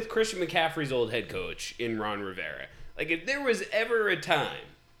 And with Christian McCaffrey's old head coach in Ron Rivera. Like, if there was ever a time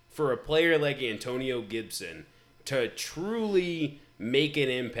for a player like Antonio Gibson to truly make an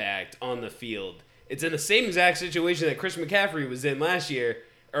impact on the field, it's in the same exact situation that Chris McCaffrey was in last year,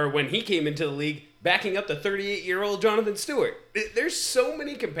 or when he came into the league, backing up the 38-year-old Jonathan Stewart. There's so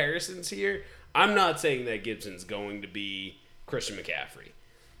many comparisons here. I'm not saying that Gibson's going to be Christian McCaffrey.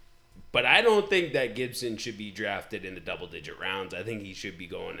 But I don't think that Gibson should be drafted in the double-digit rounds. I think he should be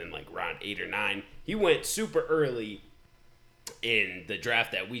going in like round 8 or 9. He went super early in the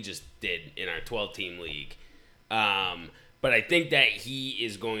draft that we just did in our 12-team league. But I think that he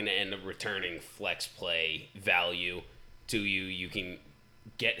is going to end up returning flex play value to you. You can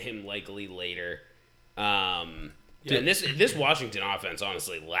get him likely later. And this Washington offense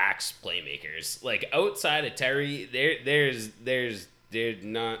honestly lacks playmakers. Like, outside of Terry, there's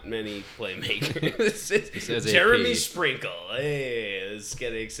not many playmakers. Jeremy Sprinkle. Hey, let's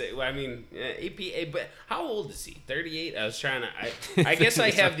get excited. I mean, APA, but how old is he? 38? I was trying to. I guess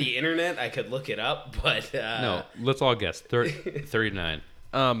I have the internet. I could look it up, but No, let's all guess. 39.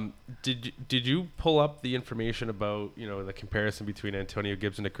 Did you pull up the information about the comparison between Antonio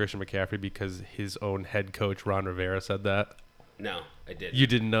Gibson to Christian McCaffrey because his own head coach Ron Rivera said that? No, I didn't. You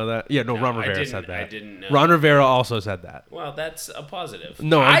didn't know that? Yeah, no, Ron Rivera said that. I didn't know. Ron Rivera also said that. Well, that's a positive.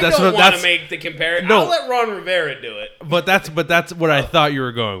 No, I that's don't what- want to that's- make the comparison. No. I'll let Ron Rivera do it. But that's what I thought you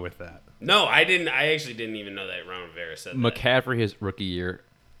were going with that. No, I didn't. I actually didn't even know that Ron Rivera said that. McCaffrey, his rookie year,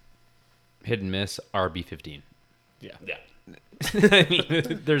 hit and miss, RB15. Yeah. I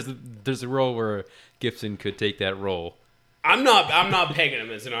mean, there's a role where Gibson could take that role. I'm not pegging him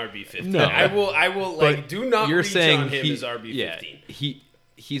as an RB15. No. I will But do not you're reach saying on him he- as RB15. Yeah,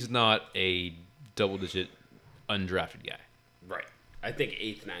 he's not a double-digit undrafted guy. Right. I think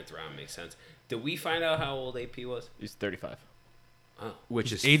 8th, 9th round makes sense. Did we find out how old AP was? He's 35. Oh.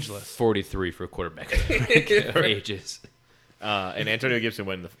 Which is ageless. 43 for a quarterback of ages. And Antonio Gibson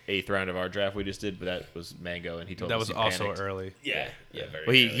went in the 8th round of our draft we just did, but that was Mango, and he told That us was he also panicked. early. Yeah, very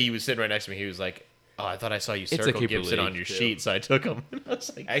Well, he early. was sitting right next to me. He was like, "Oh, I thought I saw you a circle keeper Gibson league, on your too. sheet, so I took him." I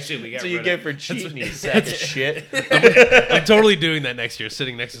was like, Actually, we got "So you rid get of- for cheating, you sack of shit." I'm totally doing that next year,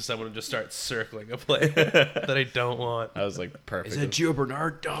 sitting next to someone and just start circling a play that I don't want. I was like, "Perfect." Gio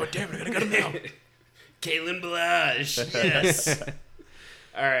Bernard? Oh, damn it, I gotta get him now. Kalen Balazs. Yes.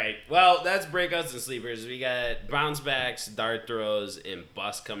 All right. Well, that's breakouts and sleepers. We got bounce backs, dart throws, and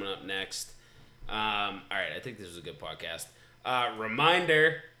bust coming up next. All right. I think this was a good podcast.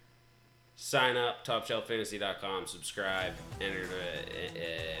 Reminder, sign up, topshelffantasy.com, subscribe, enter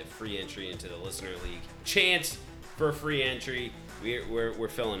a free entry into the Listener League. Chance for a free entry. We're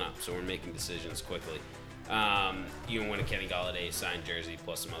filling up, so we're making decisions quickly. You can win a Kenny Galladay signed jersey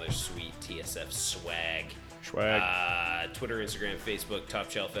plus some other sweet TSF swag. Twitter, Instagram, Facebook, Top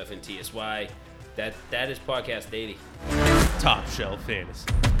Shelf FNTSY. That is Podcast 80. Top Shelf Fantasy.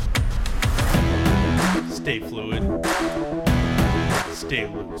 Stay fluid. Stay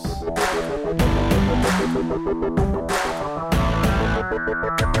loose.